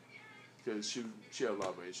 because she had a lot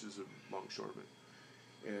of money. She was a longshoreman,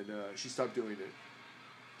 and she stopped doing it.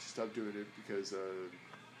 She stopped doing it because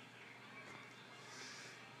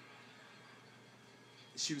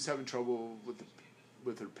she was having trouble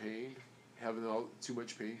with her pain, having too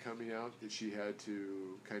much pain coming out that she had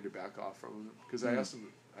to kind of back off from it. Because I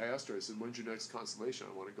asked her, I said, "When's your next Constellation?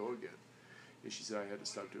 I want to go again." And she said, "I had to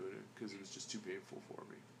stop doing it because it was just too painful for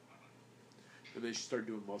me." And then she started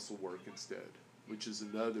doing muscle work instead, which is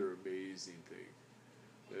another amazing thing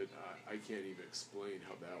that I can't even explain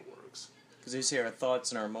how that works. Because they say our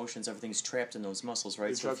thoughts and our emotions, everything's trapped in those muscles, right?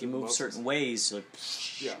 They're So if you move certain ways, like,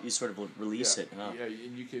 you sort of release it. Huh? Yeah,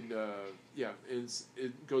 and you can, and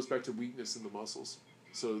it goes back to weakness in the muscles.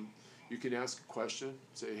 So you can ask a question,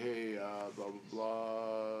 say, hey, blah, blah,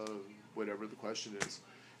 blah, whatever the question is.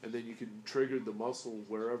 And then you can trigger the muscle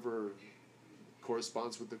wherever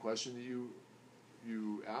corresponds with the question that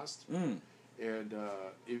you asked. And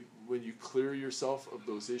when you clear yourself of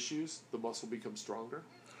those issues, the muscle becomes stronger.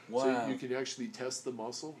 Wow. So you can actually test the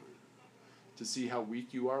muscle to see how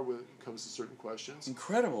weak you are when it comes to certain questions.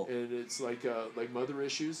 Incredible. And it's like mother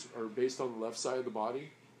issues are based on the left side of the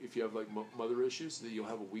body. If you have like mother issues, then you'll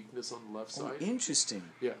have a weakness on the left side. Interesting.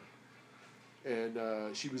 Yeah. And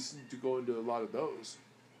she was going to a lot of those,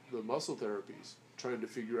 the muscle therapies, trying to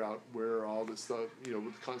figure out where all this stuff,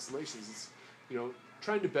 with Constellations, it's,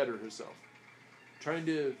 trying to better herself, trying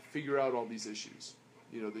to figure out all these issues,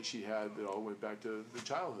 that she had that all went back to the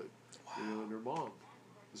childhood, and her mom.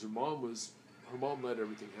 Because her mom let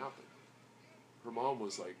everything happen. Her mom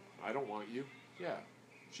was like, I don't want you. Yeah,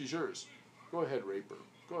 she's yours. Go ahead, rape her.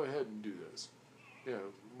 Go ahead and do this. Yeah,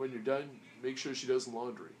 when you're done, make sure she does the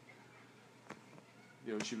laundry.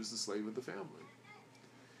 She was the slave of the family.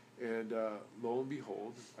 And lo and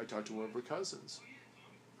behold, I talked to one of her cousins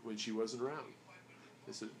when she wasn't around.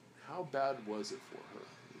 I said, how bad was it for her?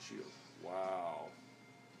 And she goes, wow.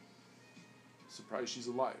 Surprised she's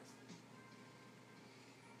alive.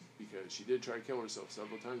 Because she did try to kill herself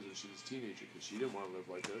several times when she was a teenager because she didn't want to live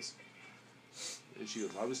like this. And she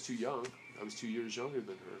goes, I was too young. I was 2 years younger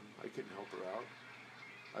than her. I couldn't help her out.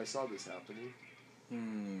 I saw this happening.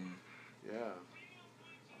 Yeah.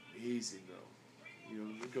 Amazing, though.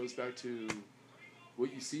 It goes back to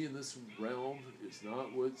what you see in this realm is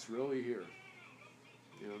not what's really here.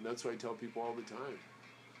 And that's what I tell people all the time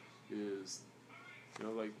is,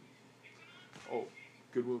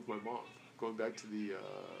 good one with my mom. Going back to the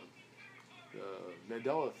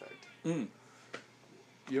Mandela effect.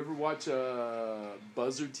 You ever watch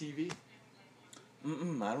Buzzard TV? I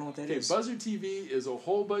don't know what that is. Buzzard TV is a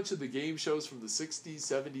whole bunch of the game shows from the 60s,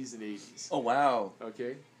 70s, and 80s. Oh, wow.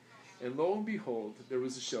 Okay? And lo and behold, there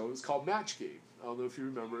was a show. It was called Match Game. I don't know if you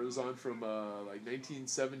remember. It was on from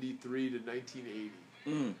 1973 to 1980.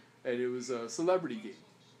 And it was a celebrity game.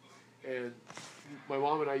 And my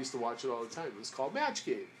mom and I used to watch it all the time. It was called Match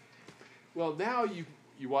Game. Well, now you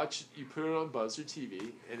put it on Buzzard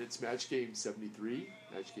TV, and it's Match Game 73,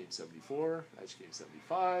 Match Game 74, Match Game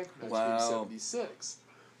 75, Match Game 76.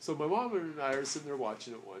 So my mom and I are sitting there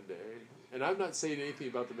watching it one day, and I'm not saying anything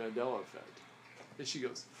about the Mandela effect. And she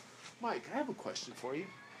goes, Mike, I have a question for you.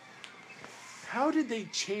 How did they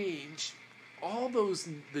change all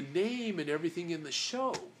the name and everything in the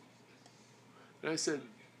show? And I said,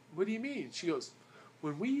 what do you mean? She goes,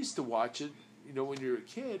 when we used to watch it, when you were a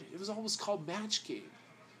kid, it was always called Match Game.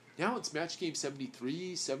 Now it's Match Game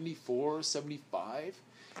 73, 74, 75.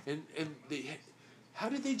 And how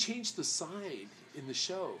did they change the sign in the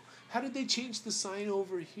show? How did they change the sign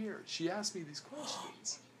over here? She asked me these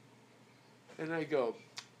questions. And I go,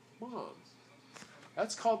 Mom,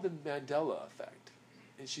 that's called the Mandela effect.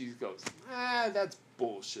 And she goes, that's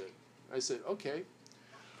bullshit. I said, okay.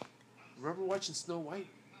 Remember watching Snow White?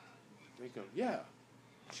 I go, yeah.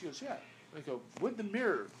 She goes, yeah. I go, what did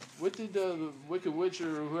the Wicked Witch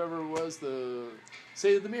or whoever it was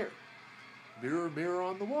say to the mirror? Mirror, mirror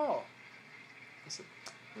on the wall. I said,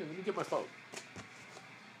 hey, let me get my phone.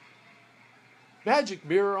 Magic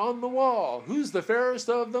mirror on the wall. Who's the fairest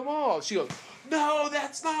of them all? She goes, no,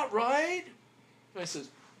 that's not right. I said,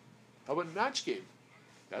 how about Match Game?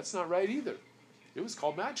 That's not right either. It was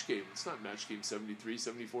called Match Game. It's not Match Game 73,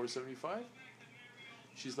 74, 75.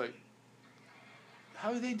 She's like,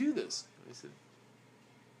 how do they do this? I said,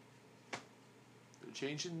 they're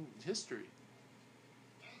changing history.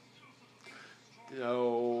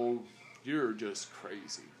 No, you're just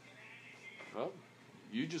crazy. Well,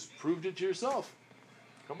 you just proved it to yourself.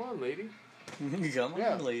 Come on, lady. Come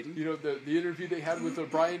on, lady. The interview they had with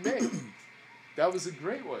Brian May. That was a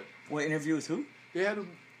great one. What interview with who? They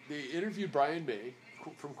interviewed Brian May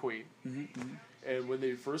from Queen. And when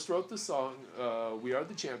they first wrote the song, We Are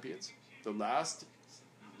the Champions, the last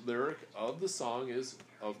lyric of the song is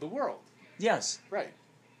of the world. Yes. Right.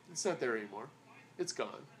 It's not there anymore. It's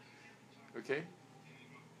gone. Okay?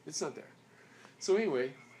 It's not there. So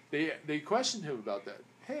anyway, they questioned him about that.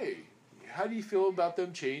 Hey, how do you feel about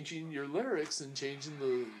them changing your lyrics and changing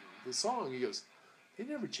the song? He goes, they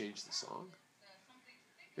never changed the song.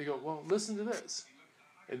 They go, well, listen to this.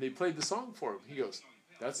 And they played the song for him. He goes,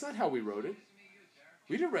 that's not how we wrote it.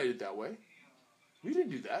 We didn't write it that way. We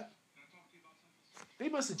didn't do that. They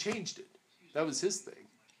must have changed it. That was his thing.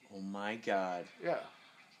 Oh my God. Yeah.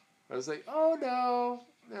 I was like, oh no.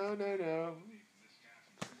 No.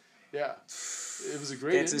 Yeah. It was a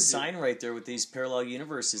great That's interview. a sign right there with these parallel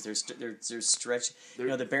universes. They're stretched. They're-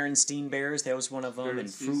 You know, the Berenstein Bears, that was one of them. And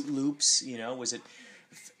Berensteins. Fruit Loops, you know, was it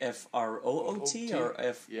FROOT or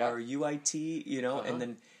FRUIT, you know, and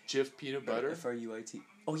then Jif peanut butter. FRUIT.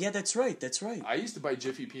 Oh, yeah, that's right. I used to buy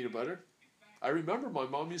Jiffy peanut butter. I remember my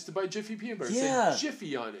mom used to buy Jiffy peanut butter. Yeah. It said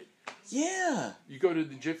Jiffy on it. Yeah. You go to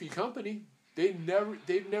the Jiffy company, they've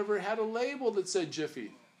never had a label that said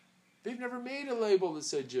Jiffy. They've never made a label that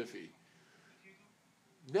said Jiffy.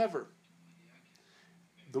 Never.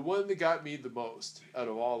 The one that got me the most out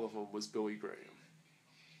of all of them was Billy Graham.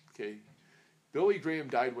 Okay? Billy Graham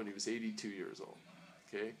died when he was 82 years old.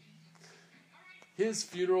 Okay? His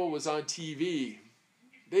funeral was on TV.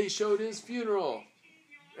 They showed his funeral.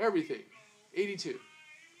 Everything. 82.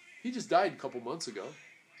 He just died a couple months ago.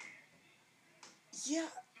 Yeah.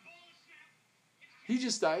 He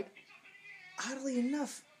just died. Oddly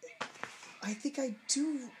enough, I think I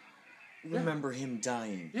do remember him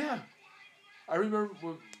dying. Yeah. I remember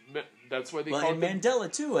when, that's why they Well, called and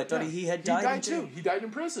Mandela, too. I thought he had died. He died too. He died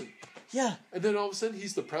in prison. Yeah. And then all of a sudden,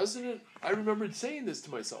 he's the president. I remember saying this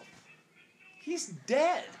to myself. He's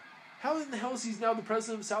dead. How in the hell is he now the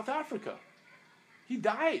president of South Africa? He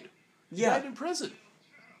died. He died in prison.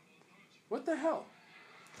 What the hell?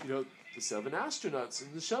 You know, the 7 astronauts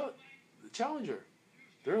in the Challenger,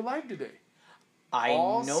 they're alive today. I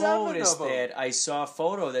All 7 noticed of them. that. I saw a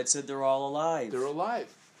photo that said they're all alive. They're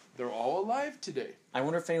alive. They're all alive today. I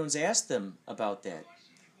wonder if anyone's asked them about that.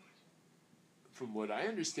 From what I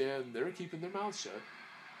understand, they're keeping their mouths shut.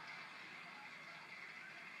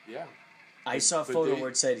 Yeah. I saw a photo where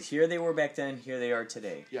it said, here they were back then, here they are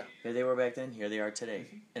today. Yeah. Here they were back then, here they are today.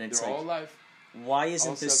 And it's They're like, all alive. why isn't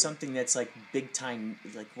all this 7. something that's like big time,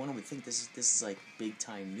 like one would think this is like big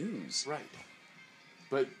time news. Right.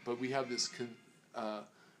 But we have this,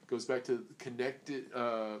 goes back to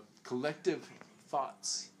collective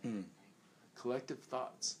thoughts. Collective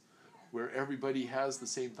thoughts. Where everybody has the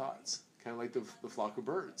same thoughts. Kind of like the flock of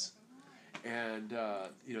birds. And,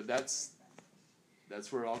 you know, that's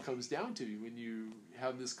where it all comes down to. When you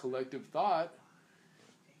have this collective thought,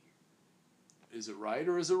 is it right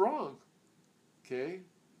or is it wrong? Okay?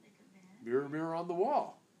 Mirror, mirror on the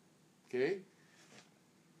wall. Okay?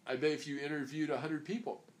 I bet if you interviewed 100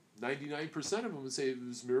 people, 99% of them would say it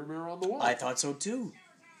was mirror, mirror on the wall. I thought so too.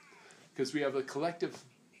 Because we have a collective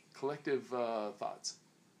thoughts.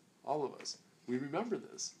 All of us. We remember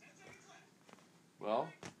this. Well,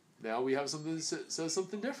 now we have something that says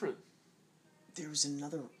something different. There was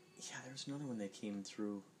another one that came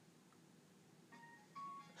through.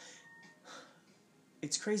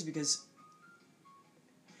 It's crazy because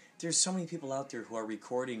there's so many people out there who are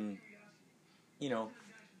recording, you know,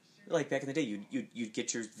 like back in the day, you'd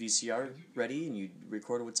get your VCR ready and you'd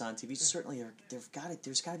record what's on TV. Certainly, there's got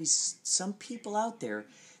to be some people out there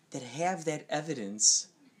that have that evidence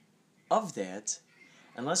of that,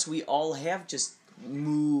 unless we all have just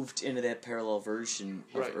moved into that parallel version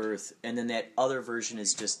of Right. Earth, and then that other version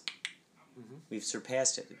is just we've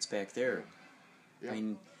surpassed it. It's back there. Yeah. I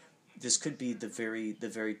mean, this could be the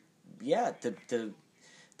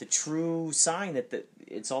true sign that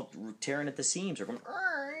it's all tearing at the seams or going.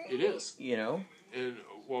 It is. You know. And,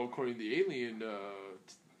 well, according to the alien,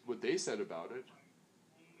 what they said about it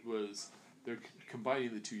was they're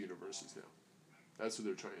combining the 2 universes now. That's what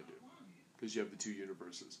they're trying to do. Because you have the 2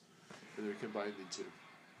 universes. And they're combining the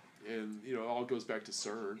 2. And, you know, it all goes back to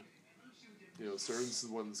CERN. You know, CERN's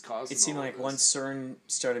the one that's causing It seemed all like of this. once CERN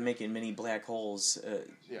started making mini black holes,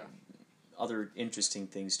 Yeah. other interesting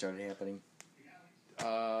things started happening.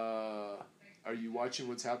 Are you watching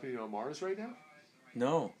what's happening on Mars right now?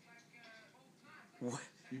 No. What?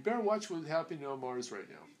 You better watch what's happening on Mars right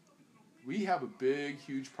now. We have a big,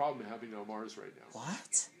 huge problem happening on Mars right now.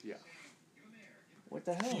 What? Yeah. What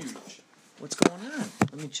the hell? Huge. What's going on?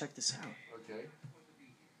 Let me check this out.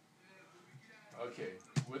 Okay.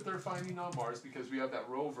 What they're finding on Mars, because we have that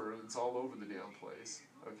rover, it's all over the damn place.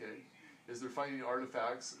 Okay. is they're finding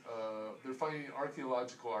artifacts. They're finding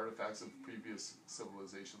archaeological artifacts of previous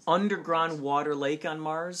civilizations. Underground water lake on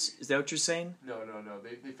Mars? Is that what you're saying? No.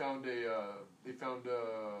 They found a. They found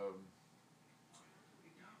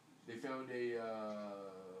a.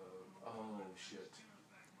 Oh shit.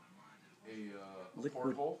 A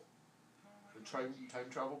porthole. A time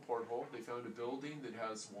travel porthole. They found a building that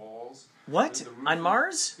has walls. What? On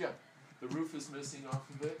Mars? Yeah. The roof is missing off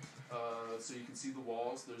of it, so you can see the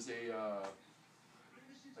walls. There's a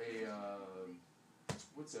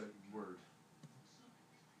what's that word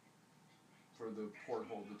for the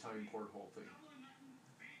porthole, the time porthole thing?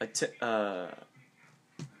 A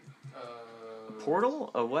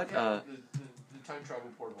portal? A what? Yeah, the time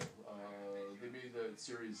travel porthole. They made a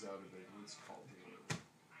series out of it. What's it called?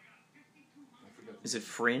 I forgot. Is it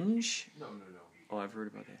Fringe? No. Oh, I've heard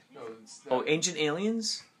about that. No, it's that. Oh, Ancient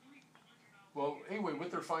Aliens? Well, anyway,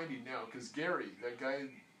 what they're finding now, because Gary, that guy,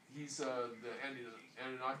 he's the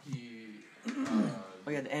Anunnaki.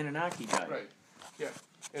 Oh yeah, the Anunnaki guy. Right. Yeah,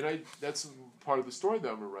 and that's part of the story that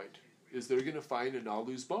I'm gonna write. Is they're gonna find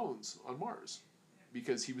Analu's bones on Mars,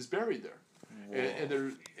 because he was buried there, and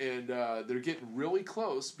they're getting really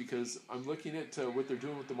close because I'm looking at what they're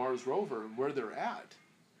doing with the Mars rover and where they're at.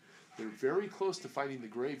 They're very close to finding the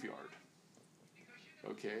graveyard.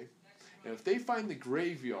 Okay. And if they find the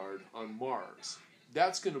graveyard on Mars,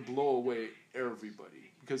 that's going to blow away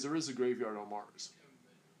everybody, because there is a graveyard on Mars.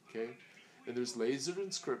 Okay? And there's laser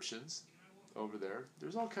inscriptions over there.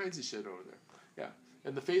 There's all kinds of shit over there. Yeah.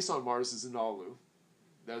 And the face on Mars is Analu.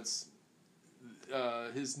 That's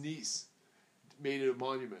his niece made a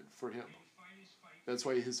monument for him. That's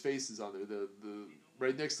why his face is on there. The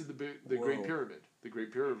right next to the Great Pyramid, the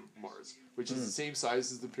Great Pyramid of Mars, which is the same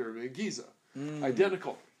size as the Pyramid in Giza.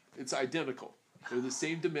 Identical. It's identical. They're the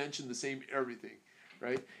same dimension, the same everything,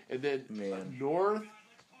 right? And then northwest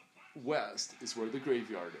is where the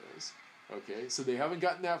graveyard is. Okay, so they haven't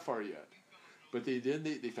gotten that far yet, but they did.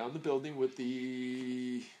 They found the building with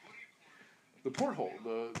the porthole,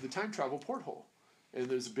 the time travel porthole, and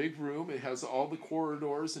there's a big room. It has all the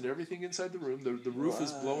corridors and everything inside the room. The roof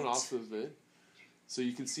is blown off of it, so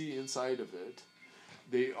you can see inside of it.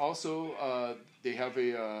 They also they have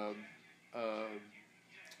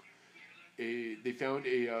they found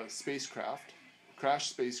a spacecraft, crashed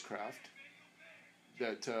spacecraft,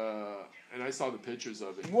 that, and I saw the pictures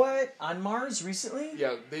of it. What? On Mars recently?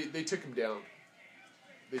 Yeah, they took him down.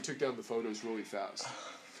 They took down the photos really fast.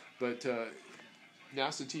 But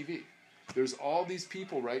NASA TV, there's all these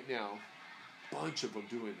people right now, bunch of them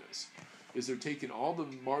doing this, is they're taking all the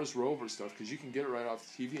Mars rover stuff, because you can get it right off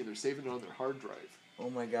the TV, and they're saving it on their hard drive. Oh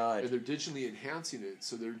my God. And they're digitally enhancing it,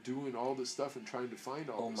 so they're doing all this stuff and trying to find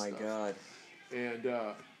all this stuff. Oh my God.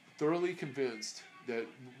 And thoroughly convinced that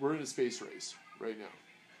we're in a space race right now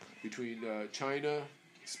between China,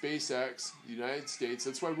 SpaceX, the United States.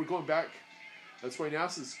 That's why we're going back. That's why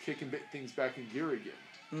NASA's kicking things back in gear again.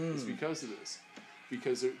 It's because of this.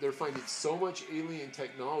 Because they're finding so much alien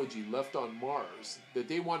technology left on Mars that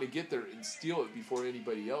they want to get there and steal it before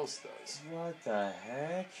anybody else does. What the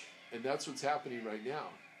heck? And that's what's happening right now.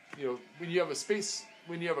 You know, when you have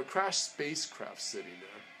a crashed spacecraft sitting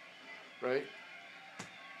there, right?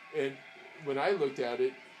 And when I looked at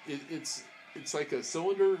it, it's like a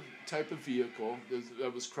cylinder type of vehicle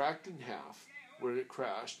that was cracked in half when it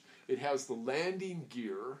crashed. It has the landing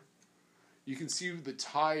gear. You can see the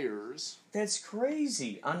tires. That's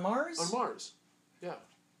crazy. On Mars? On Mars, yeah.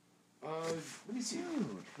 Let me see.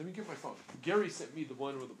 Dude. Let me get my phone. Gary sent me the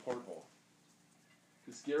one with the porthole.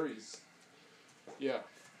 Because Gary's, yeah.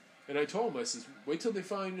 And I told him, I says, wait till they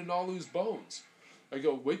find Analu's bones. I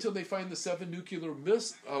go, wait till they find the 7 nuclear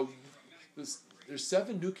there's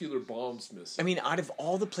 7 nuclear bombs missing. I mean, out of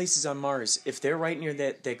all the places on Mars, if they're right near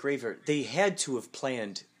that graveyard, they had to have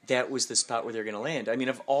planned that was the spot where they're going to land. I mean,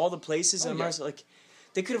 of all the places on Mars, like,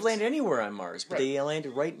 they could have landed anywhere on Mars, but they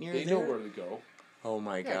landed right near there. They know where to go. Oh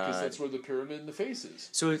my God. Because that's where the pyramid in the face is.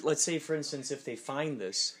 So let's say, for instance, if they find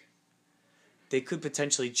this, they could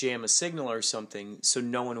potentially jam a signal or something so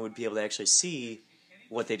no one would be able to actually see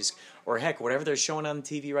what they just... Or heck, whatever they're showing on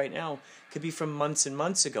TV right now could be from months and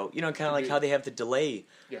months ago. You know, kind of like how they have the delay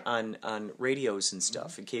on radios and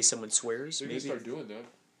stuff in case someone swears. They're maybe going to start doing that.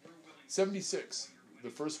 76, the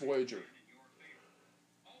first Voyager.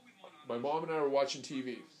 My mom and I were watching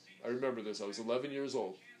TV. I remember this. I was 11 years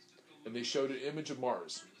old. And they showed an image of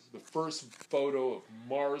Mars. The first photo of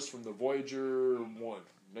Mars from the Voyager 1,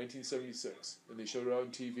 1976. And they showed it on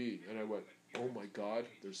TV. And I went, oh my God,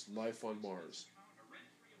 there's life on Mars.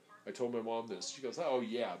 I told my mom this. She goes, oh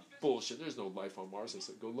yeah, bullshit. There's no life on Mars. I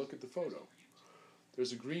said, go look at the photo.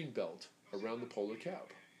 There's a green belt around the polar cap.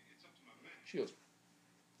 She goes,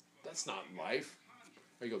 that's not life.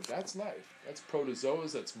 I go, that's life. That's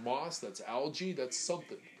protozoas, that's moss, that's algae, that's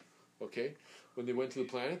something. Okay? When they went to the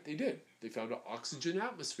planet, they did. They found an oxygen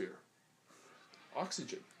atmosphere.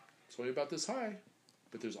 Oxygen. It's only about this high,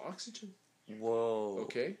 but there's oxygen. Whoa.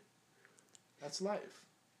 Okay? That's life.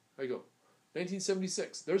 I go,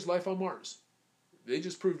 1976, there's life on Mars. They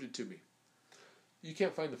just proved it to me. You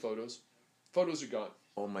can't find the photos. Photos are gone.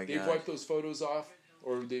 Oh my God. They've wiped those photos off,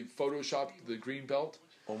 or they've photoshopped the green belt.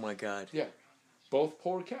 Oh my God. Yeah. Both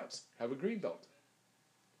polar caps have a green belt.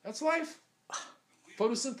 That's life.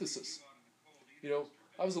 Photosynthesis. You know,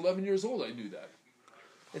 I was 11 years old, I knew that.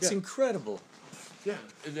 It's incredible. Yeah,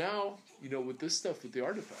 and now, you know, with this stuff, with the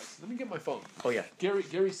artifacts, let me get my phone. Oh yeah.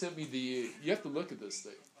 Gary sent me you have to look at this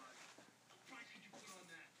thing.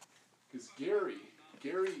 Because Gary,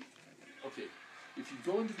 okay, if you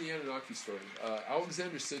go into the Anunnaki story,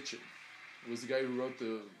 Alexander Sitchin was the guy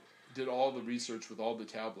who did all the research with all the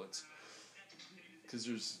tablets.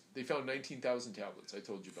 Because they found 19,000 tablets, I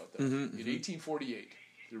told you about that. In 1848,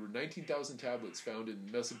 there were 19,000 tablets found in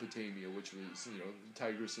Mesopotamia, which was, you know, the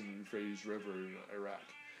Tigris and Euphrates River in Iraq.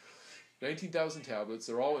 19,000 tablets.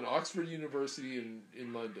 They're all in Oxford University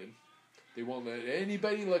in London. They won't let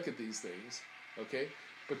anybody look at these things, okay?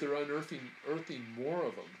 But they're unearthing more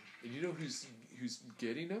of them. And you know who's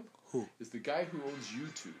getting them? Who? Is the guy who owns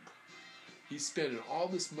YouTube. He's spending all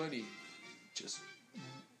this money just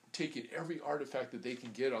taking every artifact that they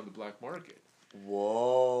can get on the black market.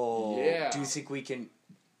 Whoa. Yeah. Do you think we can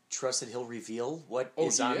trust that he'll reveal what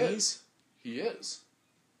is on these? He is.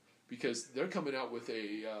 Because they're coming out with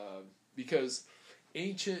because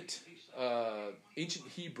ancient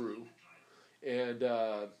Hebrew and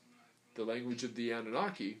the language of the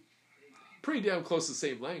Anunnaki, pretty damn close to the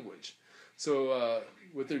same language. So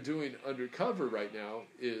what they're doing undercover right now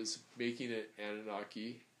is making an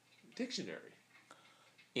Anunnaki dictionary.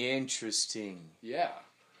 Interesting. Yeah.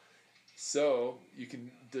 So you can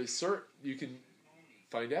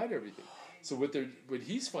find out everything. So what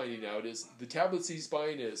he's finding out is the tablets he's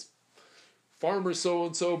buying is farmer so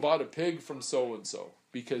and so bought a pig from so and so,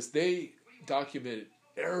 because they documented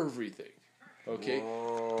everything. Okay?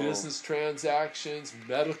 Whoa. Business transactions,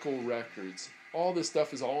 medical records, all this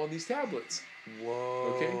stuff is all on these tablets.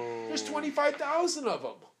 Whoa. Okay? There's 25,000 of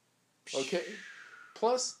them. Okay?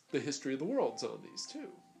 Plus the history of the world's on these too.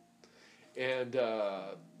 And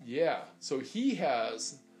so he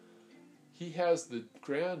has the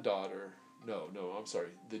granddaughter,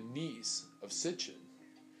 the niece of Sitchin.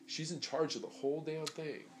 She's in charge of the whole damn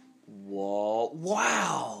thing. Whoa.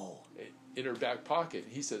 Wow. In her back pocket.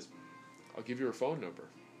 He says, I'll give you her phone number.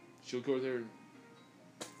 She'll go there and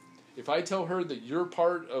if I tell her that you're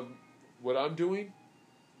part of what I'm doing,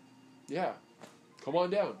 yeah, come on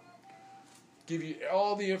down. Give you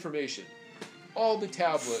all the information. All the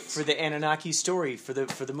tablets. For the Anunnaki story, for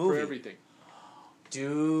the movie. For everything.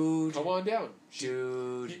 Dude. Come on down. She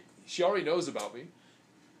already knows about me.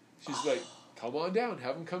 She's like, come on down.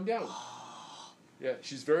 Have him come down. Yeah,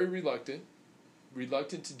 she's very reluctant.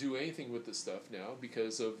 Reluctant to do anything with this stuff now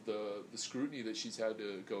because of the scrutiny that she's had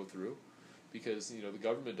to go through. Because, you know, the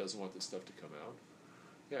government doesn't want this stuff to come out.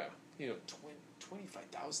 Yeah, you know,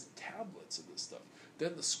 25,000 tablets of this stuff.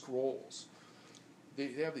 Then the scrolls.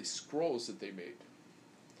 They have these scrolls that they made.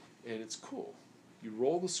 And it's cool. You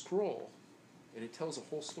roll the scroll, and it tells a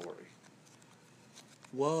whole story.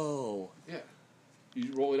 Whoa. Yeah.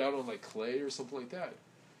 You roll it out on, like, clay or something like that.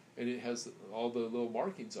 And it has all the little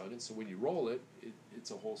markings on it, so when you roll it,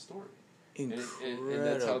 it's a whole story. Incredible. And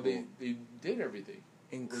that's how they did everything.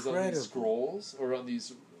 Incredible. It was on these scrolls, or on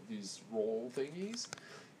these roll thingies,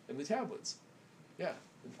 and the tablets. Yeah.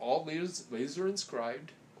 All laser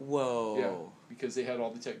inscribed. Whoa. Yeah, because they had all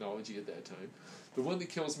the technology at that time. The one that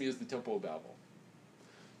kills me is the Temple of Babel.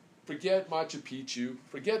 Forget Machu Picchu.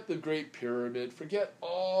 Forget the Great Pyramid. Forget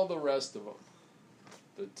all the rest of them.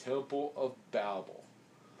 The Temple of Babel.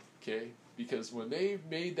 Okay? Because when they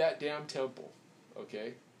made that damn temple,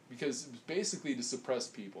 okay, because it was basically to suppress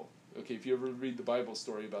people. Okay, if you ever read the Bible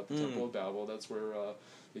story about the Temple of Babel, that's where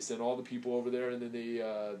they sent all the people over there, and then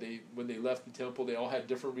they when they left the temple, they all had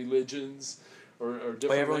different religions or different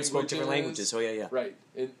everyone languages. spoke different languages. Oh yeah. Right,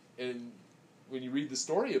 and when you read the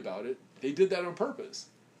story about it, they did that on purpose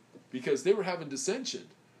because they were having dissension.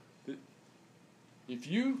 If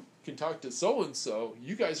you can talk to so and so,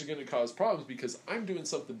 you guys are going to cause problems because I'm doing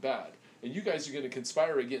something bad, and you guys are going to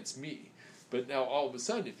conspire against me. But now all of a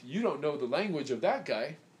sudden, if you don't know the language of that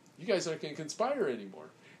guy, you guys aren't going to conspire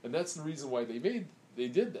anymore. And that's the reason why they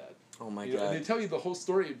did that. Oh my God. God. And they tell you the whole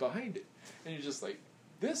story behind it. And you're just like,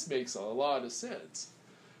 this makes a lot of sense.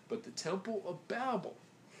 But the Temple of Babel,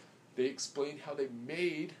 they explain how they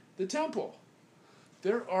made the temple.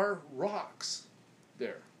 There are rocks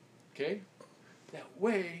there, okay, that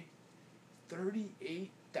weigh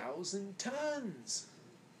 38,000 tons.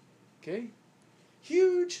 Okay?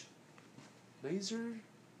 Huge. Laser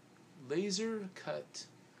cut,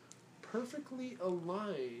 perfectly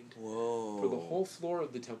aligned for the whole floor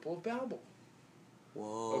of the Temple of Babel.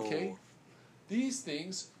 Whoa. Okay? These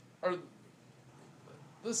things are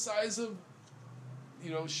the size of,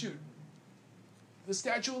 the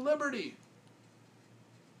Statue of Liberty.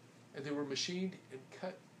 And they were machined and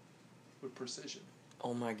cut with precision.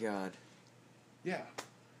 Oh my God. Yeah.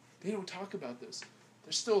 They don't talk about this.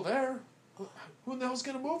 They're still there. Who in the hell's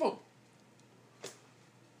going to move them?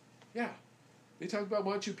 Yeah. They talk about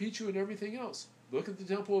Machu Picchu and everything else. Look at the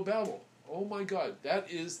Temple of Babel. Oh my God. That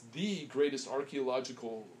is the greatest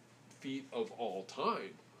archaeological feat of all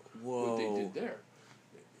time. Whoa. What they did there.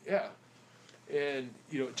 Yeah. And,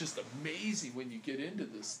 just amazing when you get into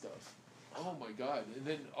this stuff. Oh my God. And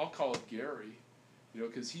then I'll call it Gary,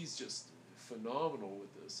 because he's just phenomenal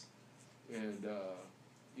with this. And,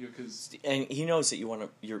 because... And he knows that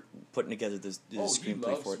you're putting together this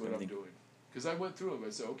screenplay for it and what everything. I'm doing. Because I went through him. I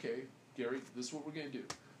said, okay, Gary, this is what we're going to do.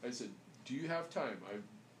 I said, do you have time?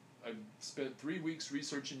 I've spent 3 weeks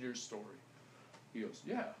researching your story. He goes,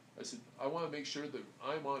 yeah. I said, I want to make sure that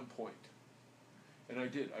I'm on point. And I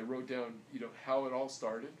did. I wrote down, how it all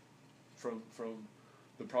started from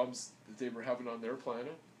the problems that they were having on their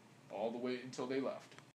planet all the way until they left.